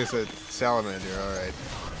Dugbug is a salamander. All right,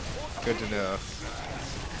 good to know.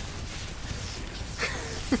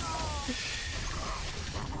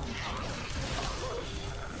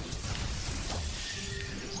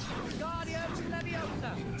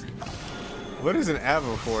 What is an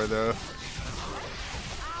Avaphor, though?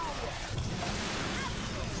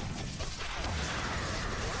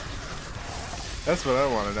 That's what I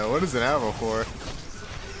want to know. What is an Avaphor?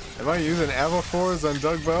 Am I using Avaphors on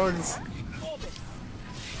Dugbugs?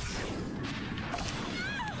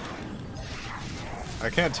 I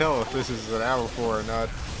can't tell if this is an Avaphor or not.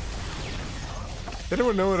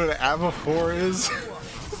 Anyone know what an Avaphor is?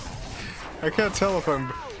 I can't tell if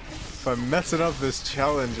I'm messing up this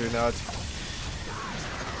challenge or not.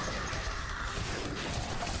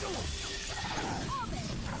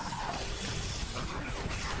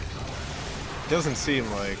 Doesn't seem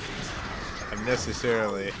like I'm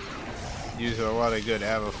necessarily using a lot of good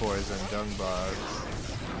Avaphors and Dugbugs.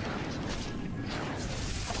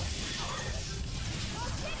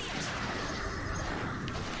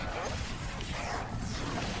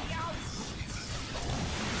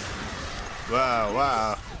 Wow,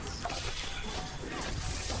 wow.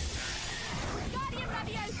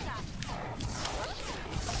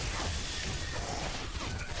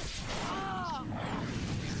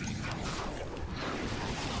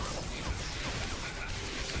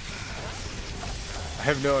 I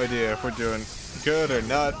have no idea if we're doing good or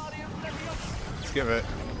not. Let's give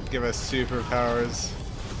us superpowers.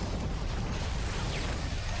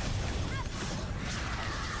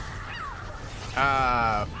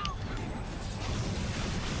 Ah.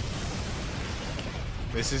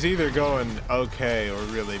 This is either going okay or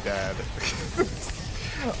really bad.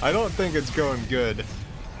 I don't think it's going good,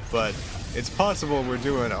 but it's possible we're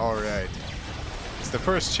doing alright. It's the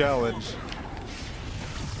first challenge.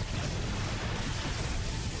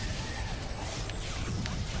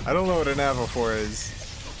 I don't know what an Avaphor is,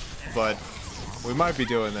 but we might be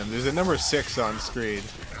doing them. There's a number 6 on screen.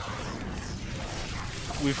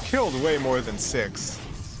 We've killed way more than 6.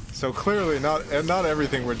 So clearly not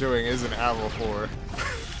everything we're doing is an Avaphor.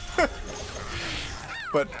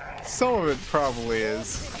 But some of it probably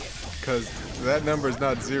is, because that number's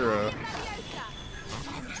not 0.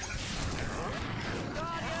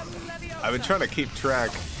 I've been trying to keep track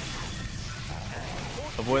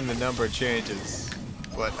of when the number changes,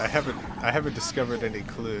 but I haven't discovered any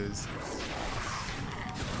clues.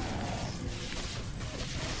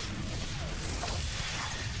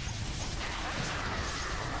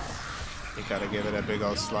 You gotta give it a big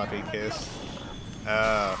old sloppy kiss.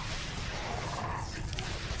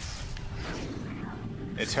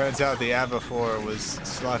 It turns out the Avaphor was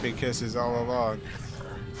sloppy kisses all along.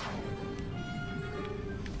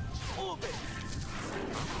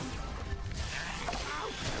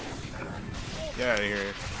 Get out of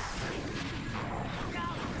here.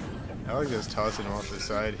 I like just tossing him off the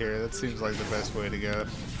side here. That seems like the best way to go.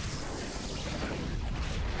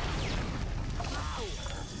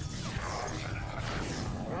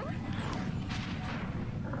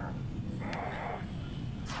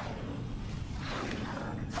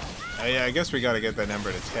 Oh yeah, I guess we gotta get that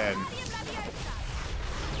number to 10.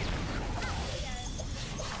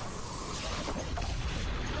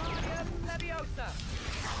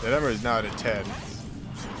 The number is not at 10.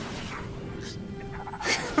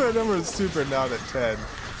 The number is super not at 10.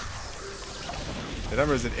 The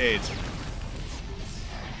number is at 8.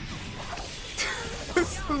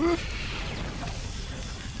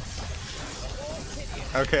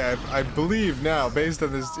 Okay, I believe now, based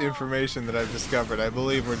on this information that I've discovered, I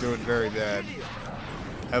believe we're doing very bad.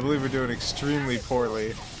 I believe we're doing extremely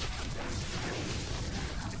poorly.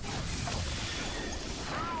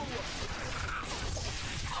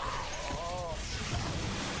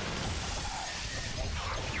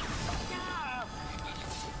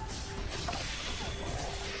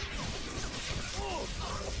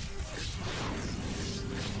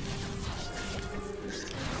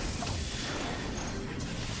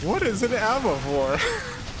 What is an Avaphor?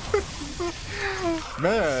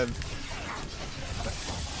 Man,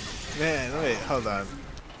 wait, hold on.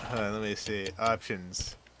 Let me see.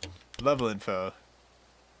 Options. Level info.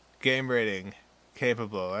 Game rating.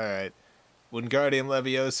 Capable. Alright. Wingardium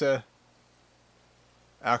Leviosa.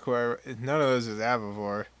 Aqua. None of those is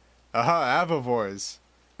Avivore. Aha, Avivores.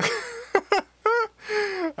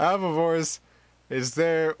 Avivores is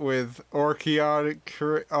there with Orchidius,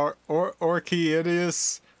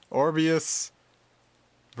 Orbeus,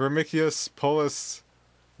 Vermicius, Polus,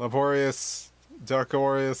 Laborius,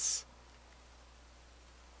 Darkorius.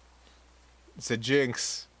 It's a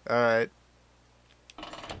Jinx. Alright.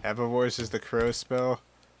 Avivores is the crow spell.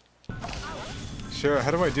 Sure,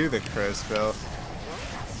 how do I do the crow spell?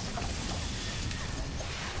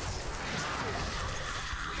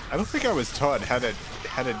 I don't think I was taught how to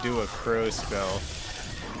do a crow spell.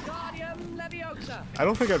 I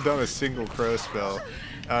don't think I've done a single crow spell.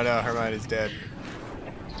 Oh no, Hermione's dead.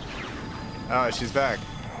 Oh, she's back.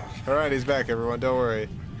 Hermione's back, everyone, don't worry.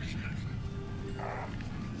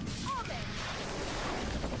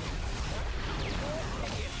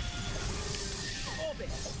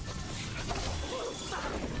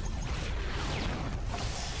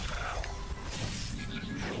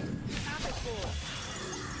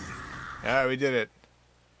 Alright, we did it.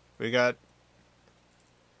 We got...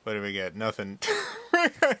 What did we get? Nothing.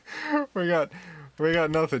 we got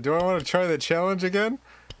nothing. Do I want to try the challenge again?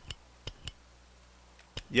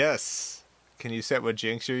 Yes. Can you set what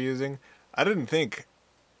jinx you're using? I didn't think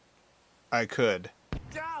I could.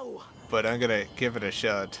 But I'm gonna give it a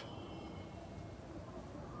shot.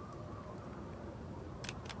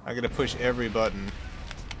 I'm gonna push every button.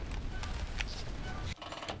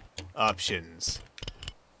 Options.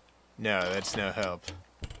 No, that's no help.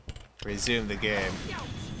 Resume the game.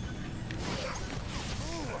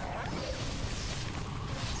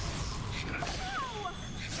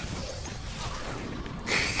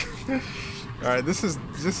 Alright, this is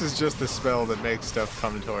just the spell that makes stuff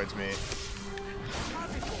come towards me.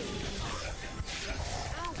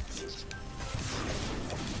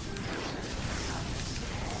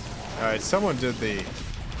 Alright, someone did the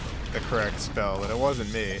correct spell, and it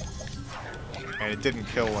wasn't me. And it didn't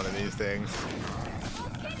kill one of these things.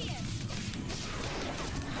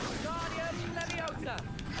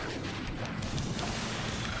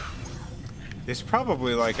 It's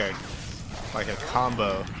probably like a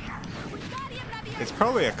combo. It's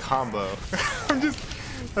probably a combo.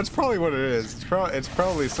 That's probably what it is. It's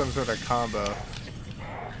probably some sort of combo.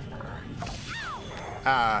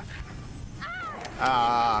 Ah.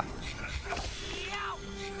 Ah.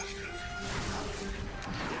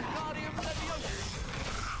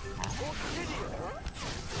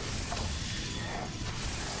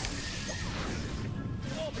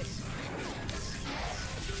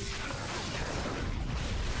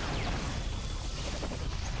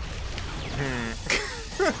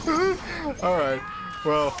 Alright,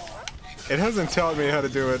 well, it hasn't taught me how to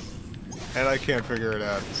do it, and I can't figure it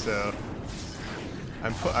out, so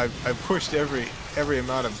I've pushed every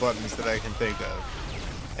amount of buttons that I can think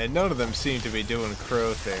of, and none of them seem to be doing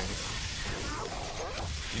crow things.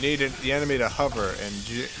 You need the enemy to hover and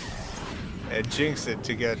jinx it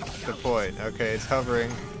to get the point. Okay, it's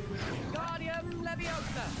hovering.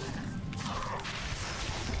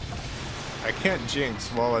 I can't jinx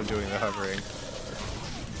while I'm doing the hovering.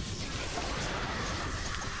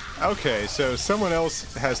 Okay, so someone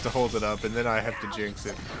else has to hold it up, and then I have to jinx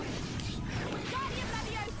it.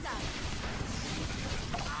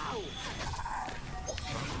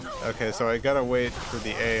 Okay, so I gotta wait for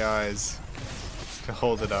the AIs to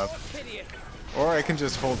hold it up. Or I can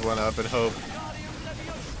just hold one up and hope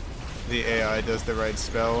the AI does the right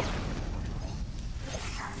spell.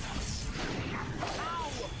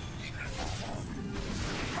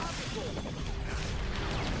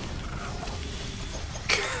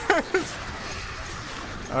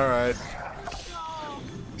 Alright.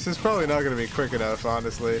 This is probably not going to be quick enough,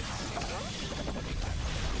 honestly.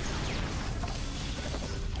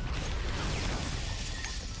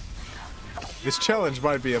 This challenge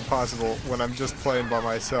might be impossible when I'm just playing by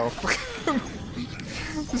myself.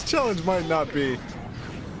 This challenge might not be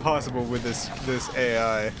possible with this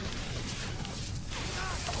AI.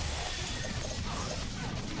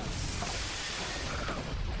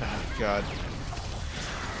 Oh, God.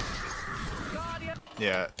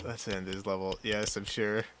 Yeah, let's end this level. Yes, I'm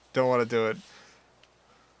sure. Don't want to do it.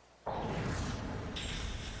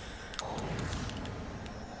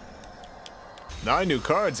 9 new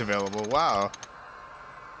cards available. Wow.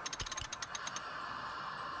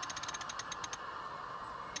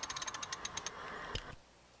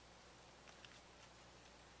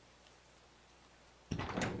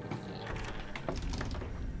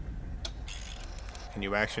 Can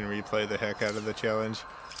you action replay the heck out of the challenge?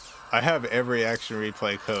 I have every action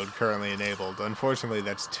replay code currently enabled. Unfortunately,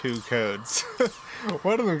 that's 2 codes.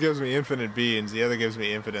 One of them gives me infinite beans, the other gives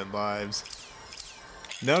me infinite lives.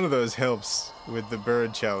 None of those helps with the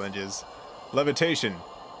bird challenges. Levitation.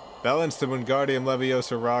 Balance the Wingardium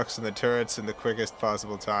Leviosa rocks and the turrets in the quickest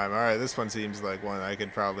possible time. Alright, this one seems like one I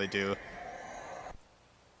could probably do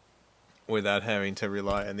without having to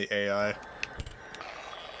rely on the AI.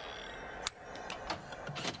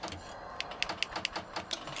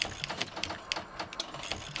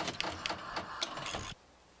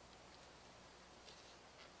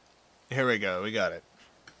 Here we go, we got it.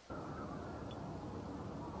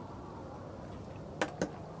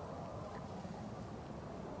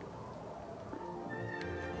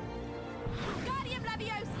 Wingardium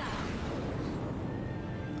Leviosa!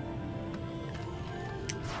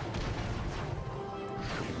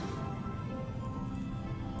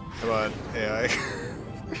 Come on, AI.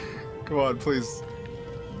 Come on, please.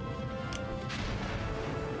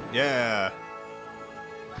 Yeah.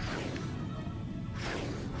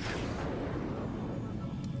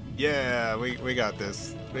 Yeah, we got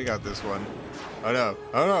this. We got this one. Oh no.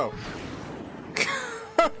 Oh no.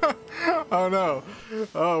 Oh no.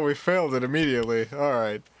 Oh, we failed it immediately.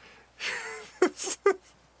 Alright.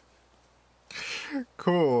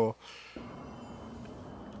 Cool.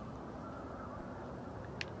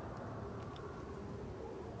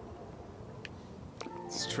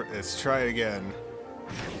 Let's try it again.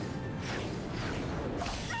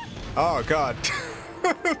 Oh god.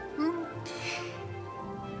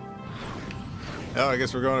 Oh, I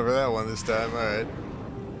guess we're going over that one this time. Alright.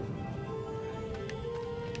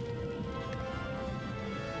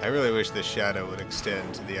 I really wish the shadow would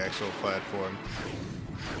extend to the actual platform.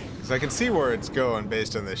 Because I can see where it's going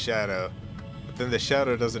based on the shadow. But then the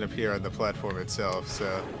shadow doesn't appear on the platform itself,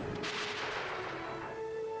 so...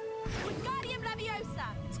 Wingardium Leviosa!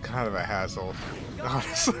 it's kind of a hassle,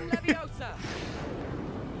 honestly. Leviosa!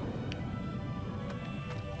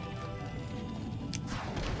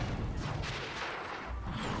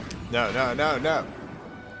 No, no, no, no!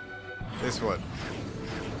 This one.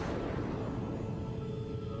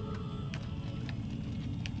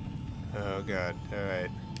 Oh god, alright.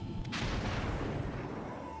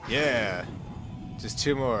 Yeah! Just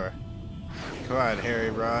 2 more. Come on, Harry,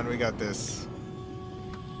 Ron, we got this.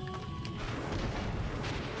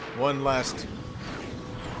 One last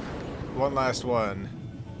one.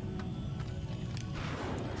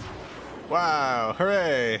 Wow,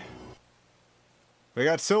 hooray! We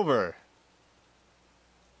got silver.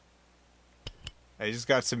 I just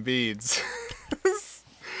got some beads.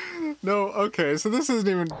 No, okay, so this isn't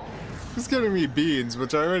even... it's getting me beans,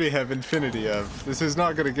 which I already have infinity of. This is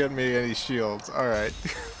not gonna get me any shields. Alright.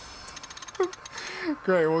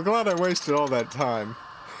 Great, well glad I wasted all that time.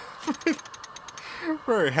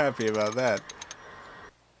 Very happy about that.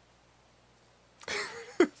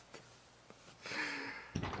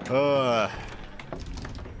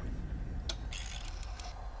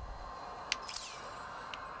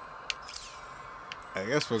 I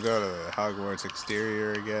guess we'll go to the Hogwarts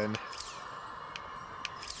exterior again.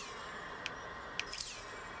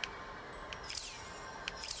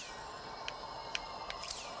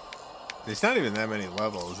 There's not even that many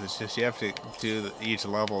levels, it's just you have to do each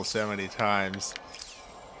level so many times.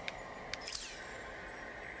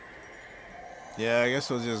 Yeah, I guess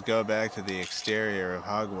we'll just go back to the exterior of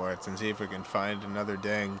Hogwarts and see if we can find another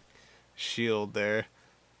dang shield there.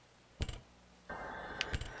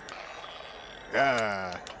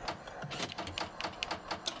 Ah.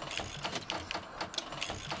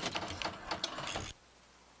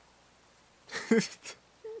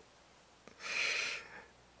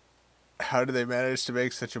 How do they manage to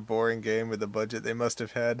make such a boring game with the budget they must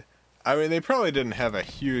have had? I mean, they probably didn't have a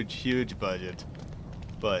huge budget,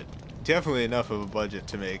 but definitely enough of a budget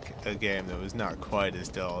to make a game that was not quite as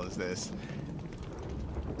dull as this.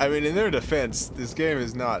 I mean, in their defense, this game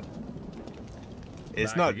is not...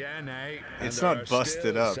 it's not... it's not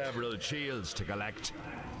busted up. Several shields to collect.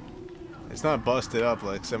 It's not busted up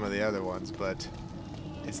like some of the other ones, but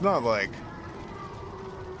it's not like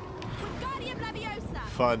Wingardium Leviosa!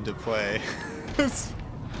 fun to play. It's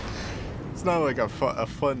not like a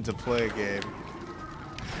fun to play game.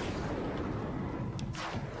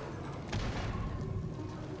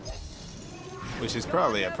 Which is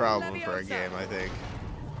probably a problem for a game, I think.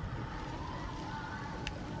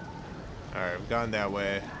 Alright, we've gone that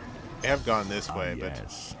way. I have gone this way, but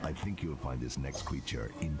Yes, I think you'll find this next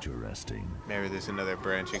creature interesting. maybe there's another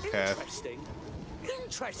branching path. Interesting.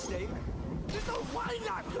 Interesting? There's no way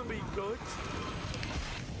that can be good.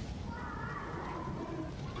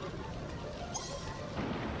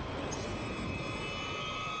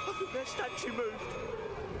 That statue moved.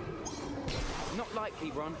 Not likely,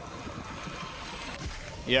 Ron.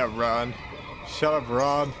 Yeah, Ron. Shut up,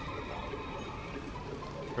 Ron.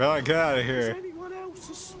 Ron, get out of Is here. anyone else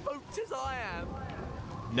as spooked as I am?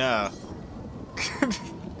 No.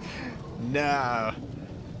 No.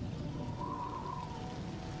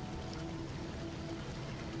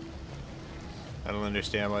 I don't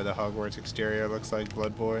understand why the Hogwarts exterior looks like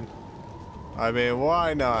Bloodborne. I mean,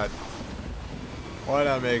 why not? Why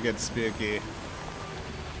not make it spooky?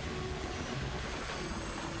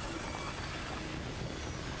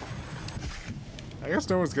 I guess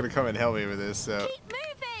no one's gonna come and help me with this, so.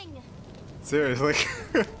 Keep moving! Seriously.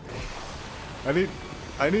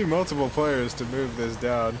 I need multiple players to move this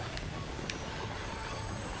down.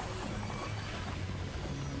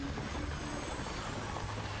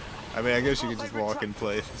 I mean, I guess you could just walk in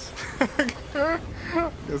place.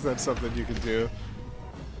 Guess that's something you can do.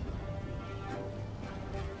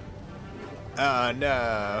 Oh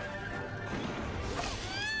no.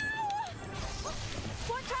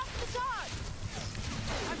 Watch out for the dark!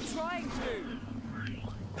 I'm trying to.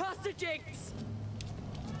 Pass the Jinx.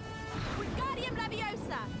 Wingardium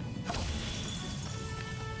Leviosa!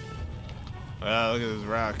 Wow, look at this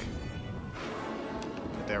rock.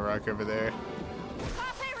 Put that rock over there.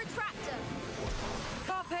 Carpe Retractum!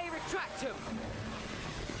 Carpe Retractum.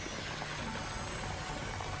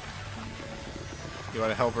 You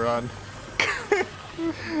want to help Ron?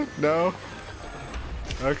 No?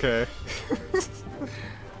 Okay.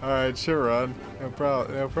 Alright, sure, Ron. No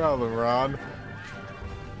problem, Ron.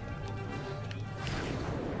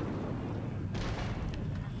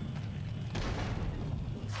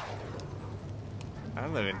 I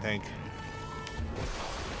don't even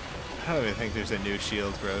think there's a new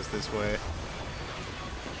shield rose this way.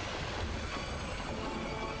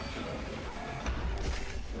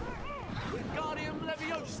 Wingardium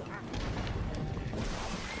Leviosa.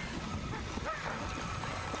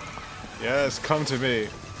 Yes, come to me,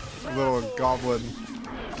 little goblin.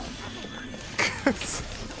 There's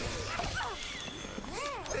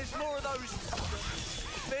more of those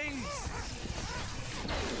things.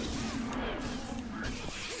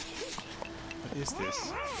 What is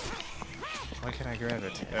this? Why can't I grab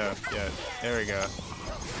it? Oh, yeah, there we go.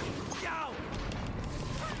 Yow!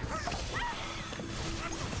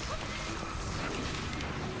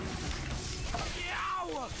 Yow!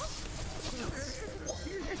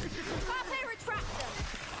 Carpe Retractum!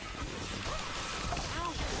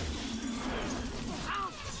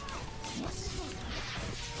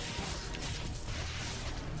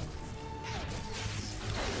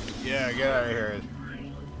 Yeah, get out of here.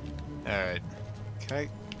 Alright. Can I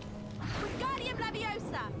Wingardium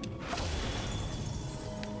Leviosa!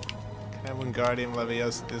 Wingardium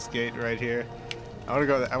Leviosa this gate right here? I wanna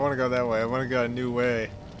go that way. I wanna go a new way.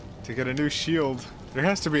 To get a new shield. There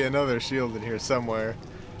has to be another shield in here somewhere.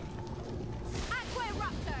 Aqua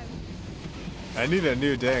Erupto! I need a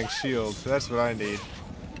new dang shield. That's what I need.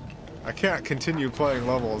 I can't continue playing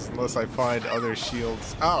levels unless I find other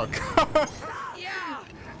shields. Oh, God. Yeah.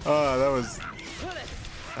 Oh, that was... Pull it.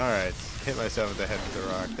 Alright. Hit myself with the head with the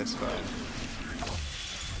rock. That's fine.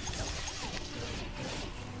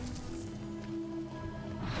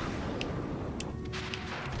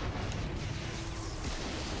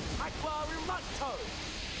 Aqua Erupto.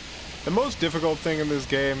 The most difficult thing in this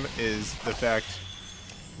game is the fact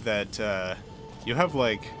that you have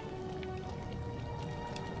like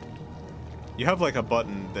a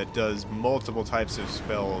button that does multiple types of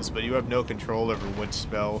spells, but you have no control over which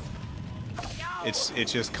spell. It's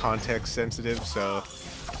just context sensitive, so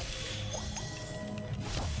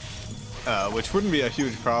which wouldn't be a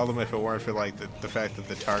huge problem if it weren't for like the fact that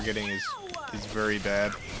the targeting is very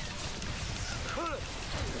bad.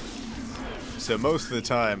 So most of the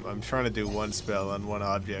time, I'm trying to do one spell on one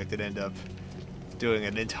object and end up doing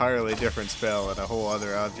an entirely different spell on a whole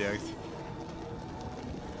other object.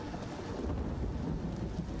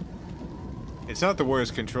 It's not the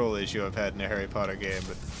worst control issue I've had in a Harry Potter game,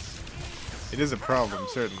 but it is a problem,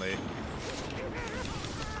 certainly.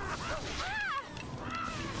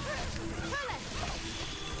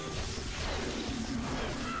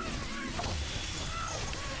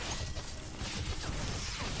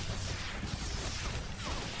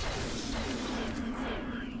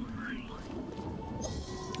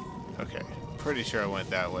 Okay, pretty sure I went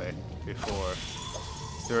that way before.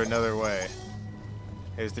 Is there another way?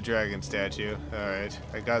 Here's the dragon statue. Alright,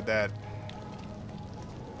 I got that.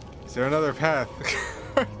 Is there another path?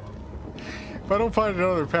 If I don't find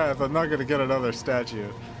another path, I'm not gonna get another statue.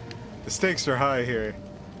 The stakes are high here.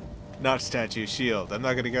 Not statue, shield. I'm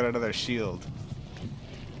not gonna get another shield.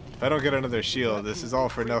 If I don't get another shield, this is all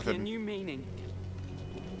for A nothing. new meaning.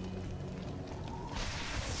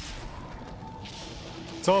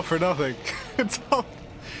 It's all for nothing. It's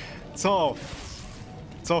all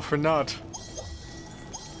for naught.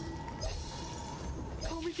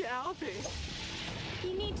 Can't we get out of here?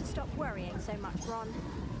 You need to stop worrying so much, Ron.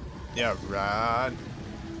 Yeah, right.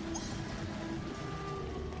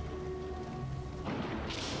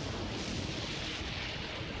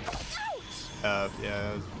 Yeah,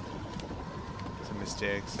 that was a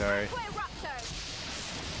mistake, sorry.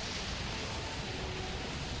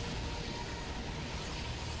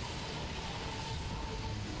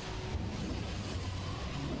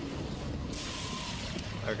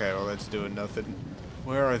 Okay, well that's doing nothing.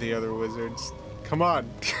 Where are the other wizards? Come on!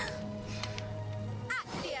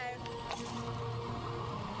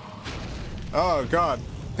 Oh god!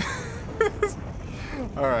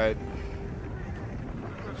 Alright.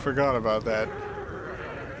 Forgot about that.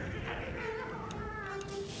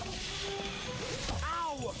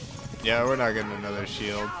 Yeah, we're not getting another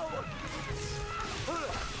shield.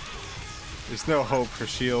 There's no hope for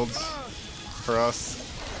shields for us.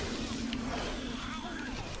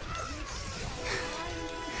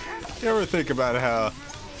 You ever think about how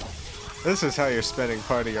this is how you're spending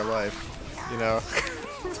part of your life, you know?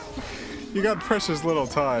 You got precious little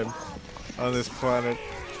time on this planet.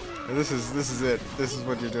 And this is it. This is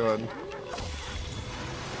what you're doing.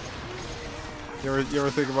 You ever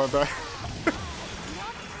think about that?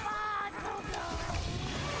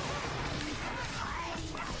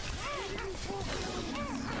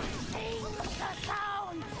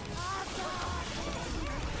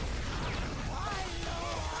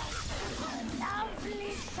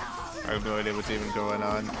 I have no idea what's even going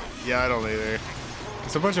on. Yeah, I don't either.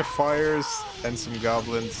 It's a bunch of fires and some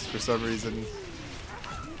goblins for some reason.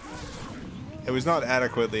 It was not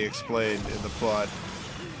adequately explained in the plot.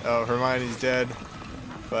 Oh, Hermione's dead,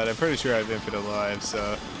 but I'm pretty sure I have infinite lives,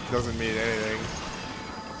 so it doesn't mean anything.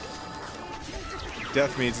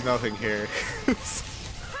 Death means nothing here.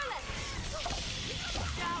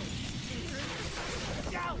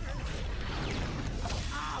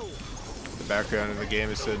 The background in the game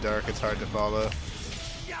is so dark it's hard to follow.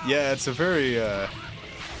 Yeah, it's a very, a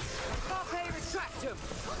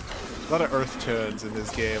lot of earth tones in this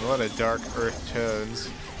game, a lot of dark earth tones.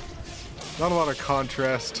 Not a lot of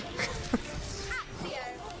contrast.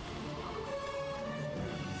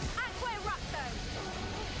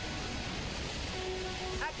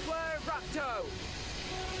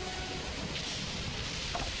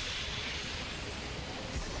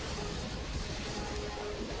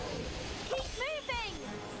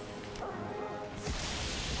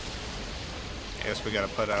 I guess we gotta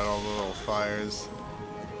put out all the little fires.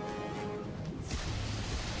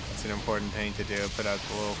 It's an important thing to do, put out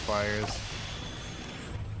the little fires.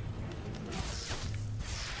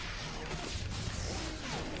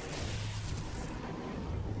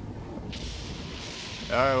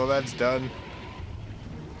 Alright, well that's done.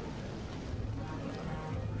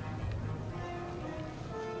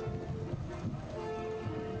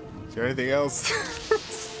 Is there anything else?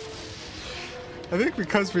 I think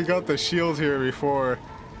because we got the shield here before,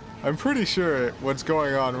 I'm pretty sure what's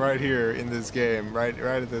going on right here in this game, right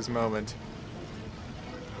at this moment.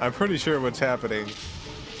 I'm pretty sure what's happening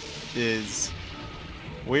is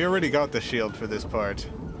we already got the shield for this part.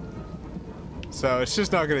 So it's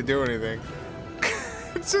just not gonna do anything.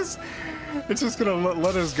 it's just gonna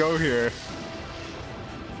let us go here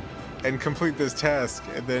and complete this task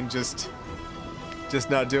and then just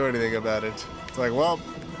not do anything about it. It's like, well,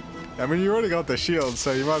 I mean, you already got the shield,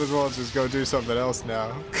 so you might as well just go do something else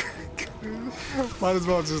now. Might as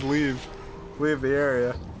well just leave the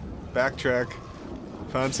area, backtrack,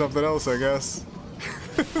 find something else, I guess.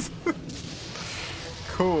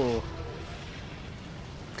 Cool.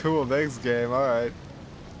 Cool, thanks game, alright.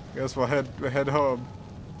 Guess we'll head home.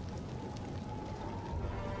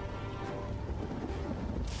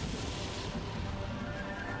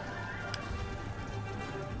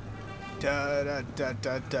 Da da da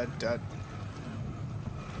da da da.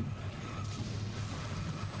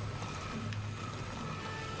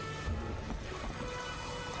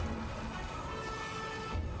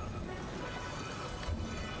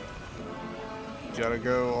 Gotta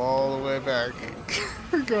go all the way back.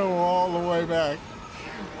 Go all the way back.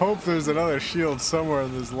 Hope there's another shield somewhere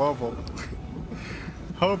in this level.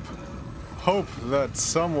 Hope that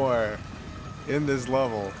somewhere in this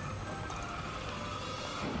level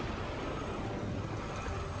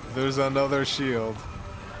there's another shield.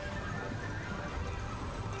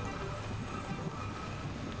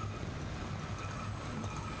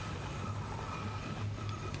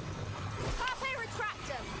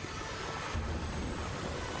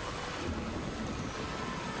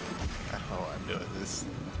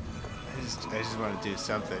 just want to do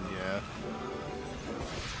something, you know.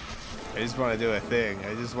 I just want to do a thing.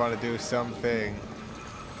 I just want to do something.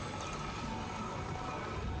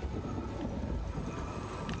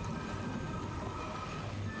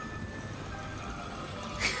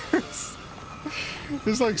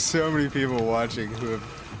 There's like so many people watching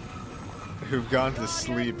who've gone to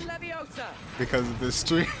sleep because of this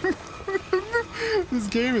stream. This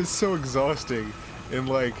game is so exhausting in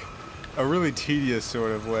like a really tedious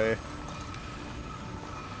sort of way.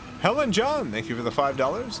 Helen John, thank you for the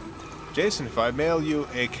 $5. Jason, if I mail you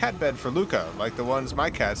a cat bed for Luca, like the ones my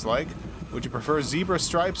cats like, would you prefer zebra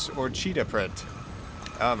stripes or cheetah print?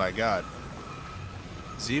 Oh my god.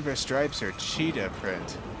 Zebra stripes or cheetah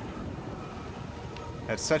print?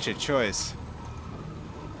 That's such a choice.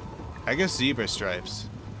 I guess zebra stripes.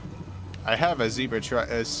 I have a zebra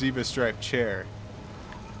stripe chair,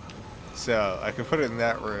 so I could put it in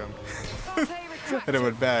that room, and it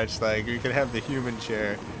would match. Like we could have the human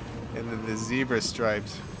chair, and then the zebra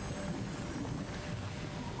striped,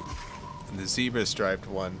 and the zebra striped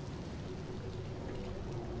one.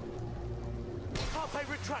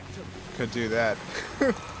 Could do that.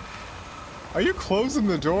 Are you closing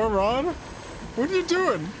the door, Ron? What are you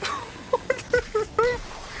doing?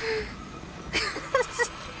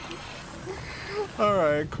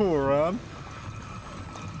 Alright, cool, Ron.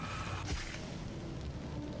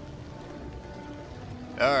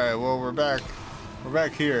 Alright, well, we're back. We're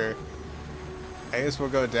back here. I guess we'll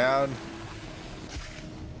go down.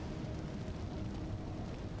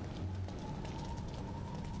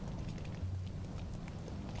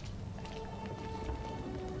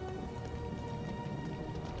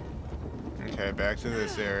 Okay, back to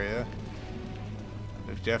this area.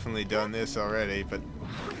 We've definitely done this already, but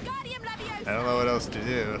I don't know what else to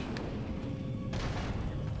do.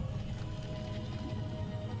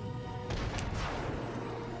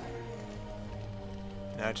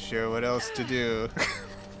 Not sure what else to do.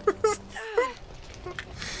 There's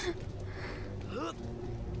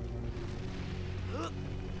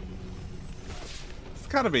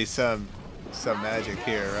gotta be some magic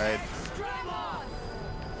here, right?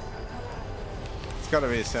 There's gotta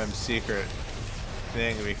be some secret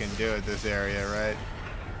thing we can do at this area, right?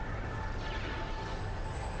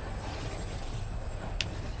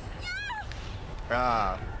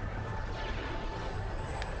 Ah.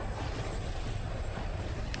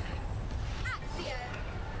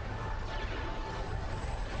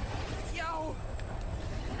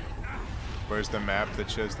 Where's the map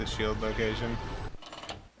that shows the shield location?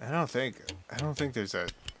 I don't think there's a...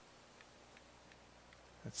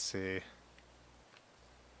 Let's see.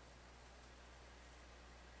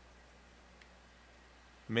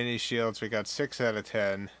 Mini shields, we got 6 out of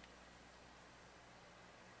 10.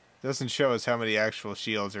 Doesn't show us how many actual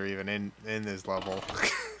shields are even in this level.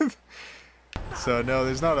 So no,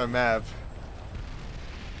 there's not a map.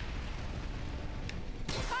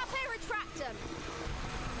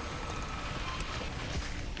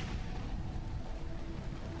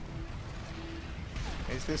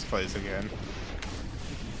 It's this place again.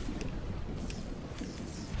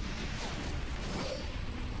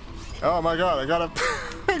 Oh my god, I got a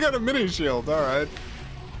I got a mini shield, alright.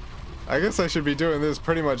 I guess I should be doing this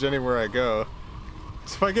pretty much anywhere I go.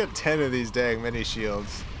 So if I get 10 of these dang mini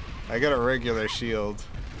shields, I get a regular shield.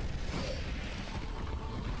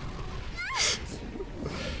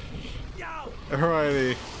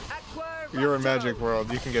 Hermione, you're in Magic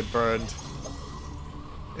World, you can get burned.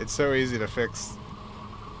 It's so easy to fix.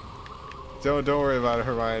 Don't worry about it,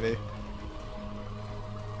 Hermione.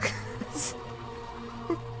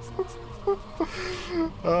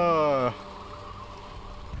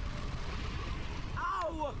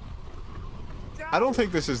 I don't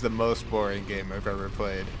think this is the most boring game I've ever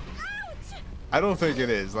played. I don't think it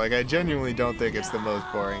is. Like, I genuinely don't think it's the most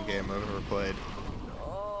boring game I've ever played.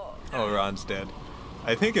 Oh, Ron's dead.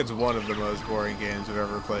 I think it's one of the most boring games I've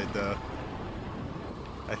ever played, though.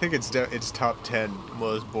 I think it's top 10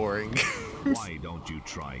 most boring games. Why don't you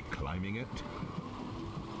try climbing it?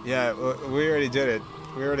 Yeah, we already did it.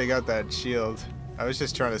 We already got that shield. I was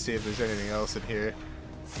just trying to see if there's anything else in here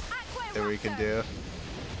that we can do.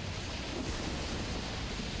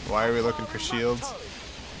 Why are we looking for shields?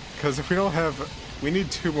 Because if we don't have... We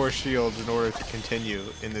need 2 more shields in order to continue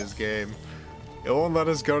in this game. It won't let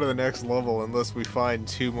us go to the next level unless we find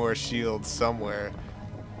 2 more shields somewhere.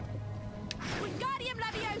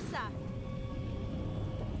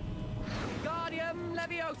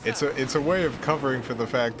 It's a way of covering for the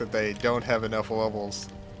fact that they don't have enough levels.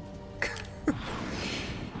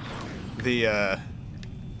 What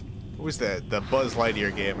was that? The Buzz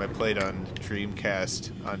Lightyear game I played on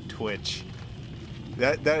Dreamcast on Twitch.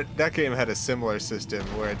 That game had a similar system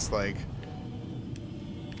where it's like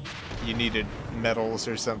you needed medals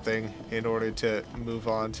or something in order to move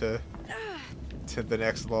on to the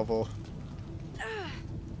next level.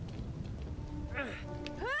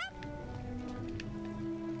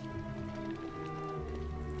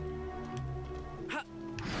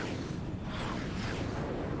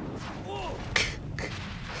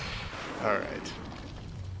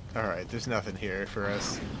 Alright, there's nothing here for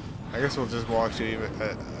us. I guess we'll just walk to even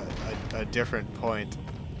a different point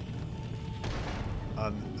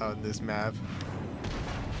on this map.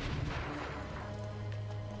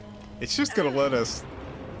 It's just gonna let us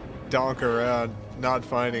donk around not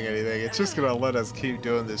finding anything. It's just gonna let us keep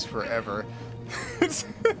doing this forever. It's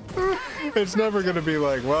never gonna be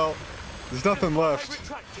like, well, there's nothing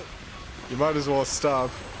left. You might as well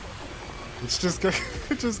stop. It's just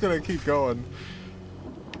gonna keep going.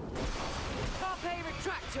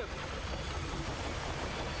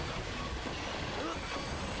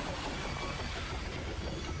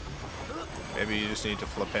 Maybe you just need to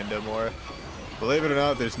flipendo more. Believe it or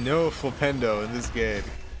not, there's no flipendo in this game.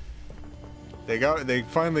 They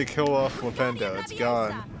finally kill off flipendo. It's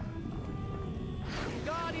gone.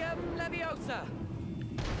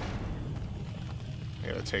 I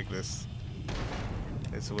gotta take this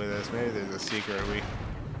with us. Maybe there's a secret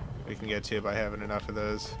we can get to by having enough of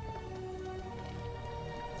those.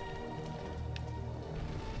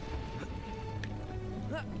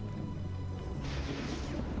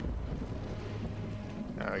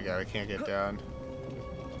 Oh my god, I can't get down.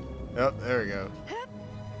 Oh, there we go.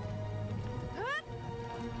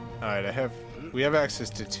 Alright, we have access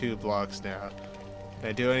to 2 blocks now. Can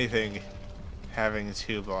I do anything having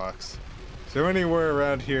 2 blocks? Is there anywhere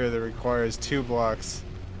around here that requires 2 blocks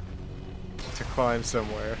to climb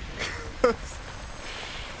somewhere?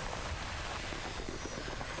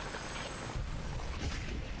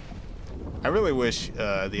 I really wish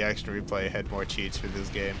the action replay had more cheats for this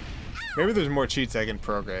game. Maybe there's more cheats I can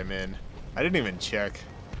program in. I didn't even check.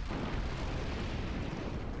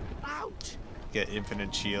 Ouch! Get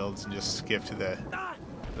infinite shields and just skip to the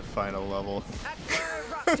final level.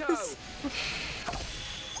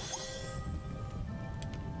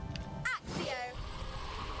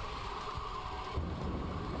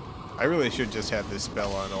 I really should just have this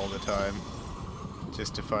spell on all the time,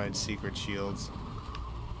 just to find secret shields.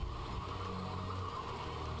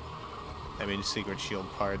 I mean, secret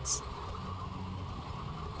shield parts.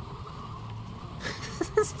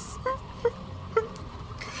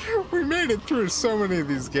 We made it through so many of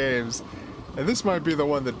these games, and this might be the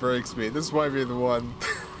one that breaks me. This might be the one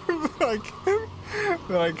that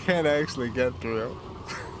I can't actually get through.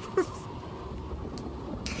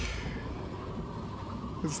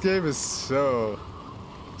 This game is so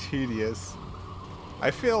tedious.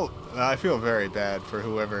 I feel very bad for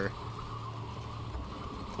whoever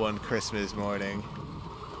one Christmas morning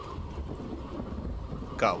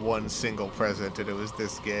got one single present, and it was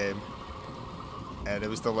this game, and it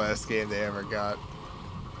was the last game they ever got.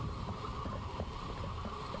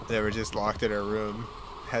 They were just locked in a room,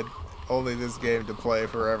 had only this game to play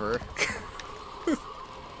forever.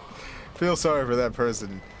 Feel sorry for that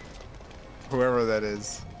person, whoever that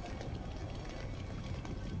is.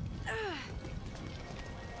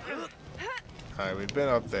 Alright, we've been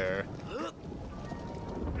up there.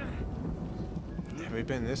 Have we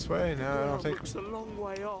been this way? No, I don't think. Looks a long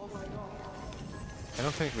way off. I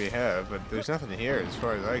don't think we have, but there's nothing here as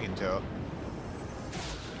far as I can tell.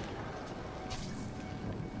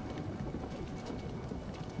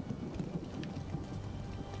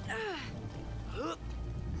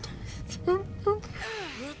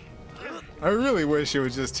 I really wish it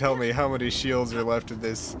would just tell me how many shields are left in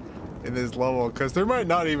this level, because there might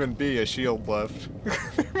not even be a shield left.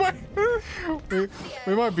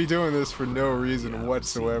 we might be doing this for no reason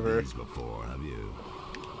whatsoever. Before, have you?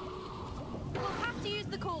 We'll have to use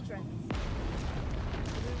the cauldrons.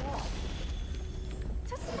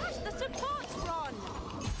 To smash the support run.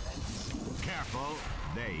 Careful,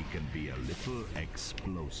 they can be a little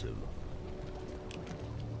explosive.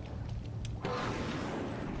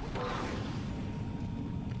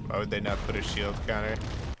 Why would they not put a shield counter?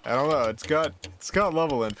 I don't know. It's got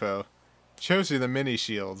level info. It shows you the mini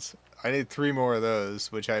shields. I need 3 more of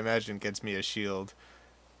those, which I imagine gets me a shield.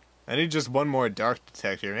 I need just 1 more dark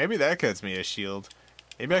detector. Maybe that gets me a shield.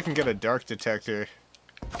 Maybe I can get a dark detector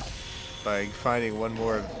by finding one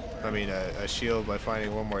more. I mean, a shield by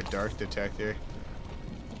finding 1 more dark detector.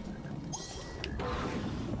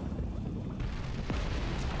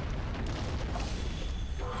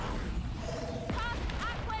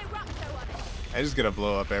 I just gotta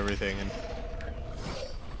blow up everything and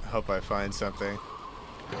hope I find something.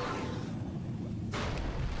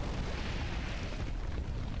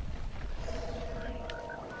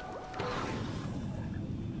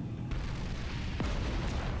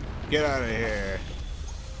 Get out of here.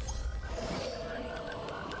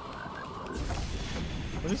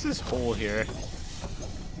 What is this hole here?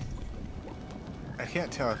 I can't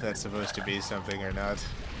tell if that's supposed to be something or not.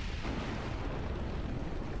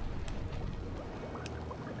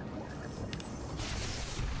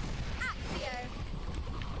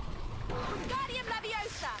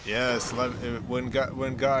 Yes,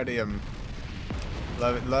 Wingardium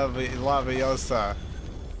Laviosa.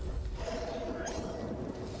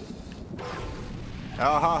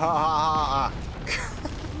 Ah ha ha ha ha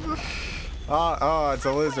ha. Oh, it's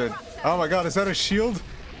a lizard. Oh my god, is that a shield?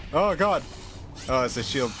 Oh god. Oh, it's a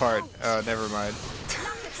shield part. Oh, never mind.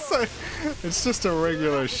 It's just a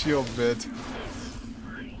regular shield bit.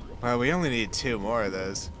 Well, we only need 2 more of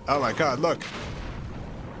those. Oh my god, look.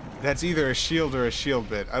 That's either a shield or a shield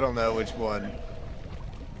bit. I don't know which one.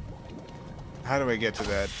 How do I get to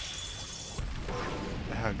that?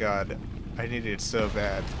 Oh god. I need it so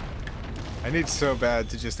bad. I need so bad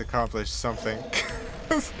to just accomplish something.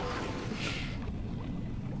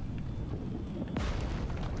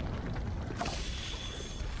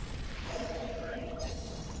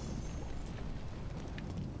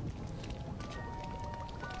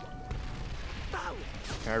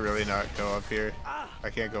 Can I really not go up here? I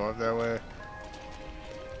can't go up that way.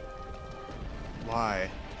 Why?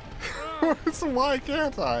 Why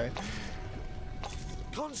can't I?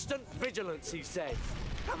 Constant vigilance, he says.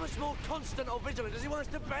 How much more constant or vigilant does he want us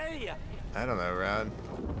to be? I don't know, Ron.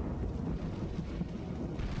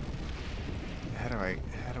 How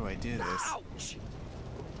do I do this? Ouch!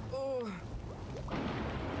 Oh.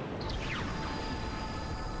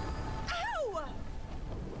 Ow!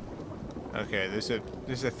 Okay,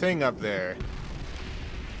 there's a thing up there.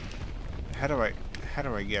 How do I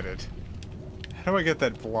get it? How do I get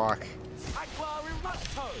that block? Aqua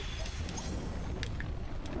Erupto!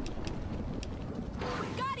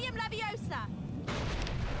 Wingardium Laviosa.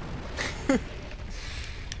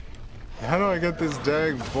 How do I get this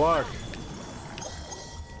dang block?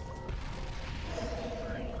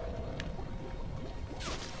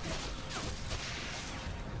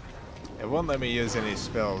 It won't let me use any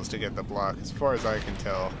spells to get the block, as far as I can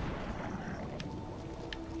tell.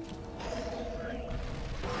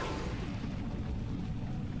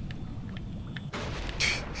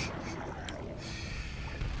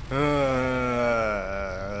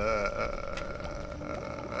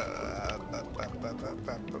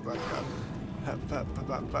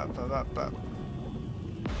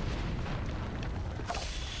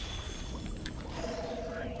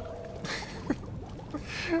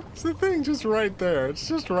 It's the thing just right there. It's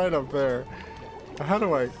just right up there. How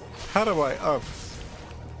do I up?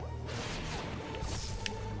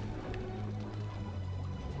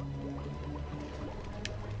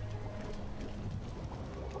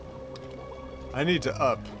 I need to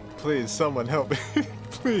up. Please, someone help me.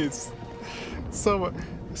 Please.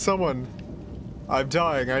 Someone. I'm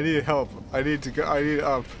dying. I need help. I need to go. I need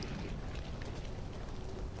up.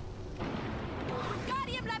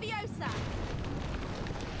 Wingardium Laviosa.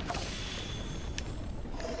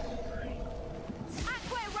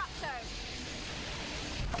 Aqua Erupto.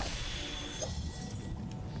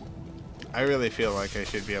 I really feel like I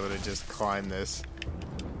should be able to just climb this.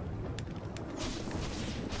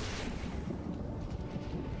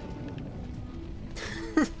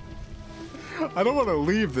 I don't want to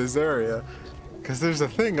leave this area because there's a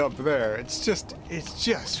thing up there. It's just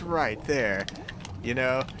right there. You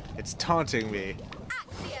know, it's taunting me.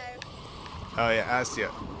 Accio. Oh yeah, Astia.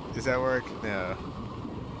 Does that work? No.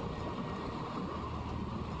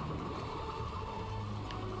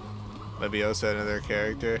 Leviosa, another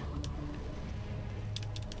character.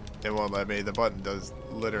 It won't let me. The button does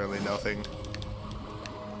literally nothing.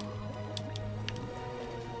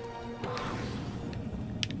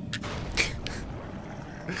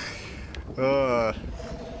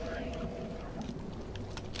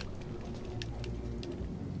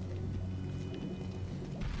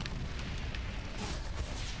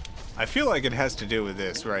 I feel like it has to do with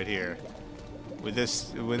this right here. With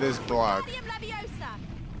this block. Wingardium Laviosa.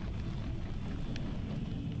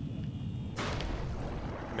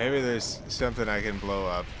 Maybe there's something I can blow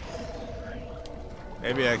up.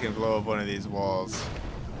 Maybe I can blow up one of these walls.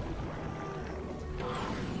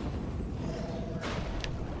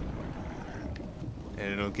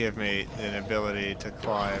 And it'll give me an ability to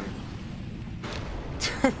climb.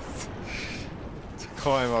 To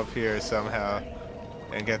climb up here somehow.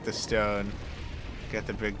 And get the stone. Get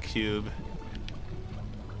the big cube.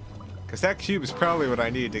 Because that cube is probably what I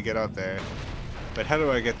need to get up there. But how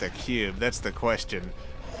do I get the cube? That's the question.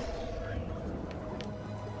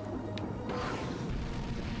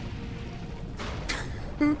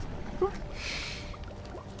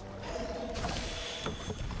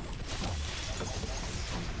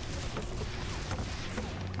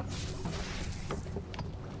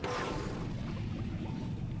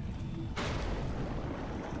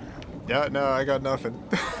 Yeah, no, I got nothing.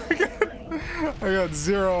 I got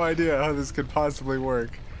zero idea how this could possibly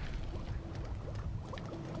work.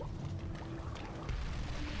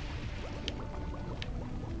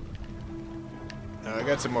 I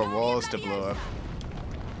got some more walls to blow up.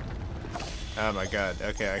 Oh my god.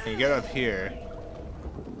 Okay, I can get up here.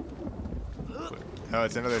 Oh,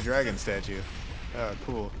 it's another dragon statue. Oh,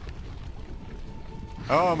 cool.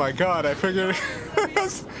 Oh my god, I figured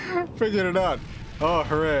figured it out. Oh,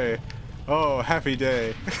 hooray. Oh, happy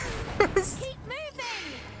day. Keep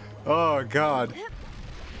moving. Oh god.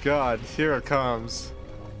 God, here it comes.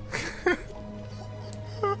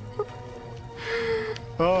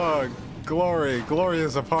 Oh, glory. Glory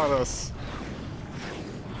is upon us.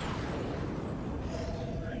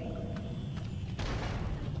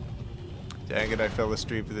 Dang it, I fell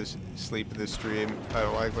asleep in this stream. I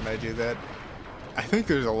don't like when I do that. I think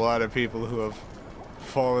there's a lot of people who have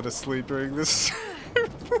fallen asleep during this.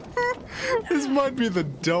 This might be the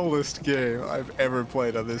dullest game I've ever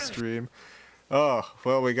played on this stream. Oh,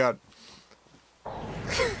 well, we got...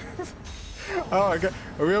 Oh,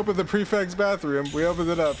 we opened the prefect's bathroom. We opened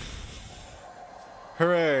it up.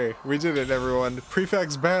 Hooray. We did it, everyone.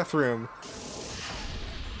 Prefect's bathroom.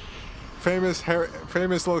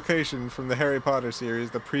 Famous location from the Harry Potter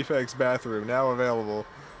series, the Prefect's bathroom, now available.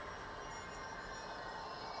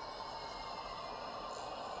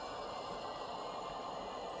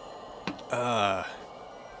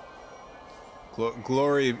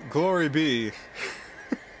 Glory be.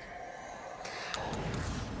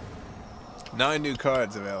 9 new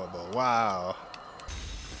cards available. Wow.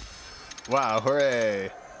 Wow,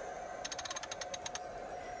 hooray.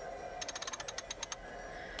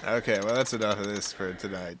 Okay, well that's enough of this for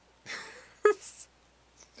tonight.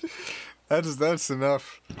 That's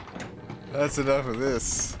enough. That's enough of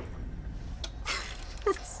this.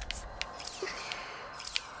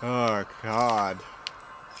 Oh god.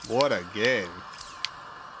 What a game.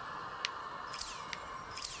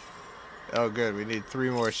 Oh good, we need 3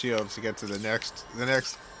 more shields to get to the next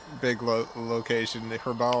big location, the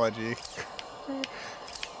herbology.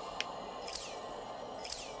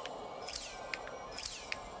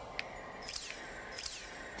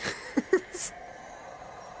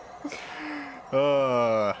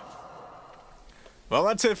 Well,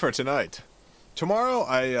 that's it for tonight. Tomorrow,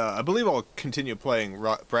 I believe I'll continue playing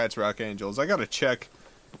Bratz Rock Angels. I gotta check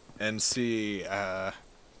and see.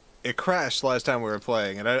 It crashed last time we were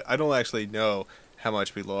playing, and I don't actually know how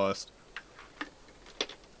much we lost.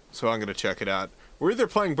 So I'm gonna check it out. We're either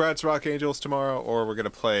playing Bratz Rock Angels tomorrow, or we're gonna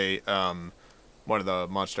play one of the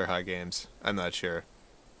Monster High games. I'm not sure.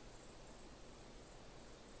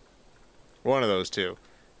 One of those two.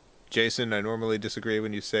 Jason, I normally disagree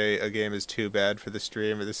when you say a game is too bad for the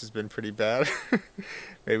stream, but this has been pretty bad.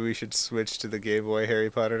 Maybe we should switch to the Game Boy Harry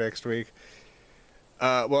Potter next week.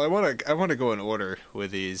 Well, I want to go in order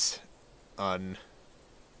with these like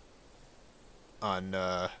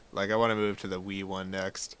I want to move to the Wii one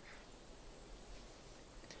next.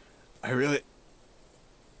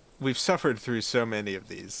 We've suffered through so many of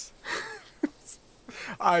these.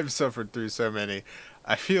 I've suffered through so many.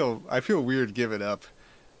 I feel weird giving up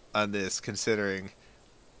on this, considering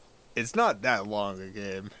it's not that long a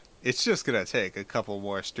game. It's just gonna take a couple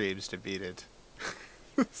more streams to beat it.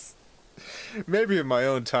 Maybe in my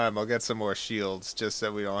own time I'll get some more shields, just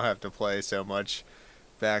so we don't have to play so much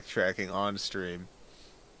backtracking on stream.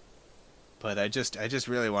 But I just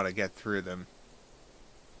really want to get through them.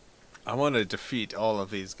 I want to defeat all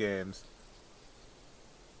of these games.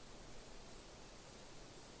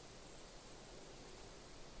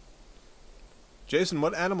 Jason,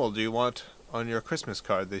 what animal do you want on your Christmas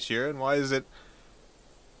card this year, and why is it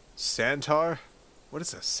Santar? What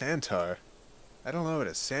is a Santar? I don't know what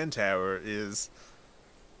a Santower is.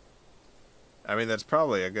 I mean, that's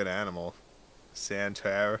probably a good animal.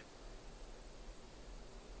 Santower.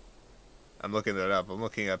 I'm looking that up. I'm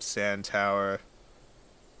looking up Santower.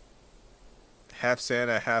 Half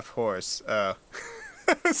Santa, half horse. Oh.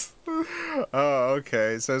 Oh,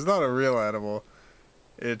 okay. So it's not a real animal.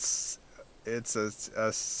 It's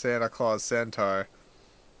a Santa Claus centaur.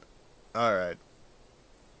 Alright.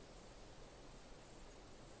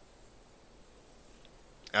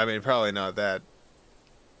 I mean, probably not that.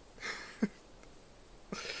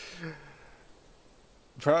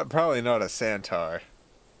 Probably not a Santar.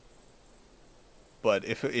 But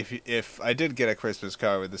if I did get a Christmas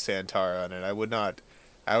card with the Santar on it, I would not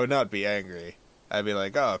be angry. I'd be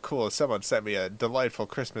like, oh, cool, someone sent me a delightful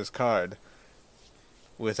Christmas card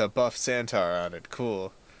with a buff Santar on it.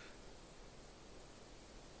 Cool.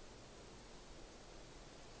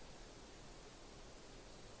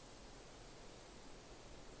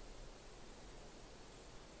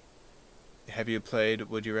 Have you played,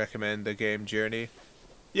 would you recommend the game Journey?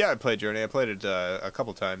 Yeah, I played Journey. I played it a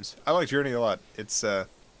couple times. I like Journey a lot. It's one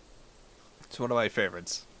of my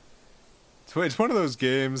favorites. It's one of those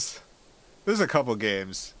games. There's a couple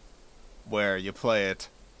games where you play it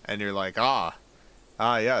and you're like,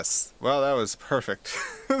 yes. Well, that was perfect.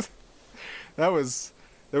 There was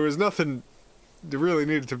nothing that really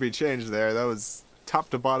needed to be changed there. That was top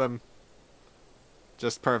to bottom,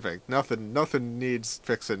 just perfect. Nothing needs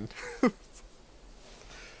fixing.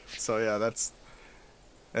 So yeah, that's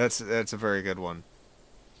a very good one.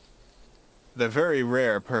 The very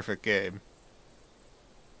rare perfect game.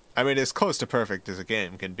 I mean, as close to perfect as a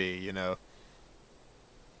game can be, you know.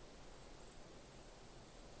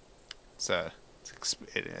 It's an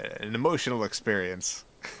emotional experience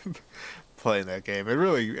playing that game. It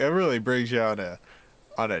really brings you on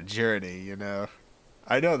a journey, you know.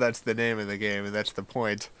 I know that's the name of the game and that's the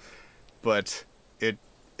point, but it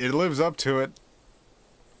lives up to it.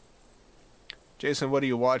 Jason, what do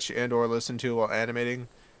you watch and or listen to while animating?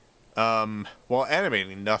 While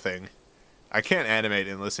animating, nothing. I can't animate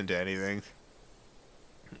and listen to anything.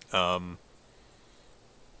 I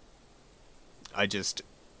just,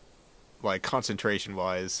 like,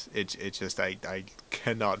 concentration-wise, it just, I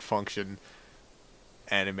cannot function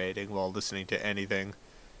animating while listening to anything.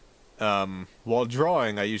 While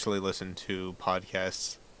drawing, I usually listen to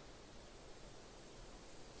podcasts.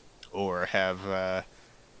 Or have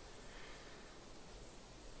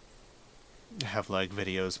like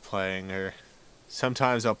videos playing, or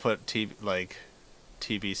sometimes I'll put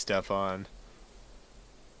TV stuff on,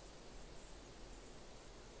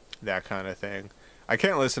 that kind of thing. I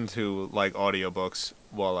can't listen to like audiobooks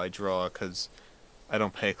while I draw because I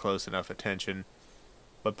don't pay close enough attention,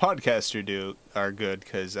 but podcasts are good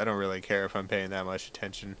because I don't really care if I'm paying that much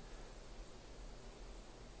attention.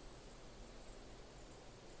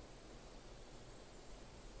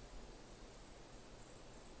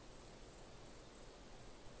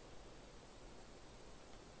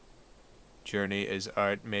 Journey is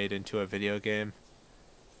art made into a video game.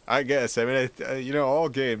 I guess. I mean, you know, all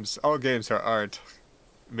games are art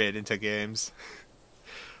made into games.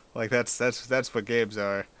 Like that's what games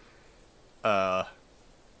are.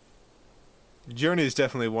 Journey is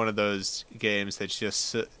definitely one of those games that's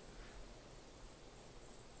just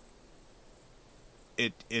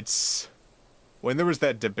it's when there was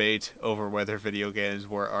that debate over whether video games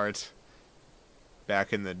were art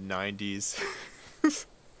back in the 90s.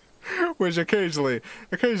 Which occasionally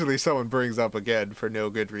someone brings up again for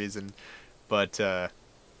no good reason, but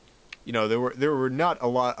you know, there were not a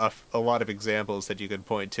lot of examples that you could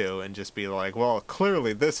point to and just be like, well,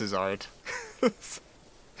 clearly this is art.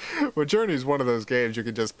 Well, Journey's one of those games you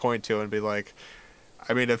could just point to and be like,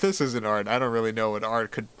 I mean, if this isn't art, I don't really know what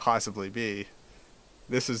art could possibly be.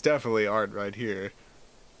 This is definitely art right here.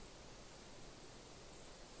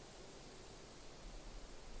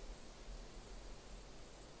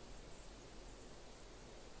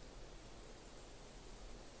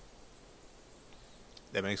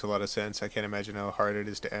 That makes a lot of sense. I can't imagine how hard it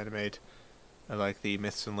is to animate. I like the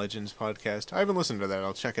Myths and Legends podcast. I haven't listened to that.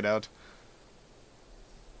 I'll check it out.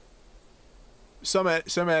 Some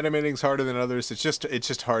animating's harder than others. It's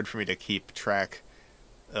just hard for me to keep track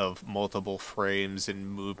of multiple frames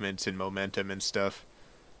and movements and momentum and stuff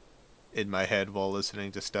in my head while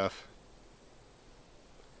listening to stuff.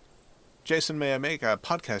 Jason, may I make a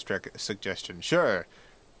podcast suggestion? Sure.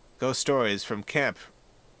 Ghost Stories from Camp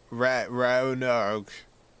Roanoke.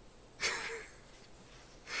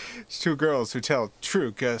 It's two girls who tell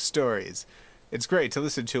true ghost stories. It's great to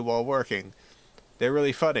listen to while working. They're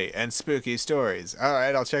really funny and spooky stories.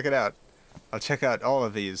 Alright, I'll check it out. I'll check out all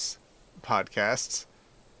of these podcasts.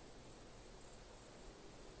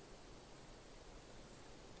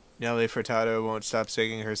 Nelly Furtado won't stop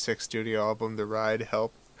singing her 6th studio album, The Ride.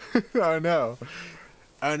 Help. Oh no.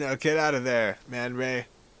 Oh no, get out of there, Man Ray.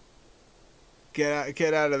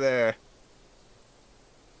 Get out of there.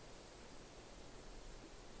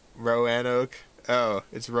 Roanoke. Oh,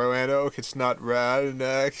 it's Roanoke. It's not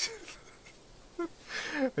Roanoke.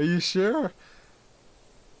 Are you sure?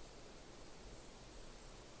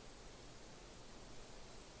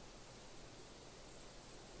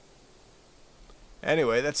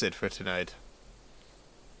 Anyway, that's it for tonight.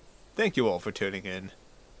 thank you all for tuning in.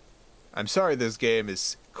 I'm sorry this game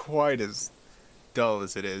is quite as dull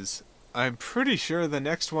as it is. I'm pretty sure the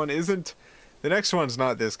next one isn't. The next one's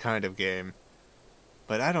not this kind of game.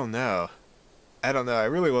 But I don't know. I don't know. I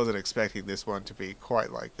really wasn't expecting this one to be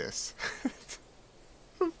quite like this.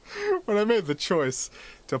 When I made the choice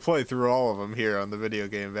to play through all of them here on the Video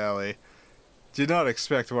Game Valley, did not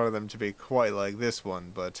expect one of them to be quite like this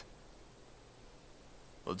one, but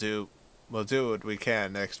we'll do what we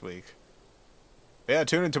can next week. But yeah,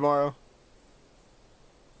 tune in tomorrow.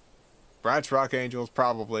 Branch Rock Angels,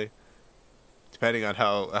 probably. Depending on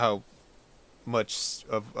how much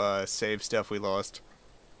of save stuff we lost.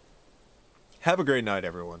 Have a great night,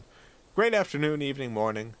 everyone. Great afternoon, evening,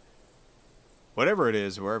 morning. Whatever it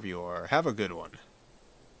is, wherever you are, have a good one.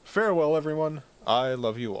 Farewell, everyone. I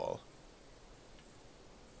love you all.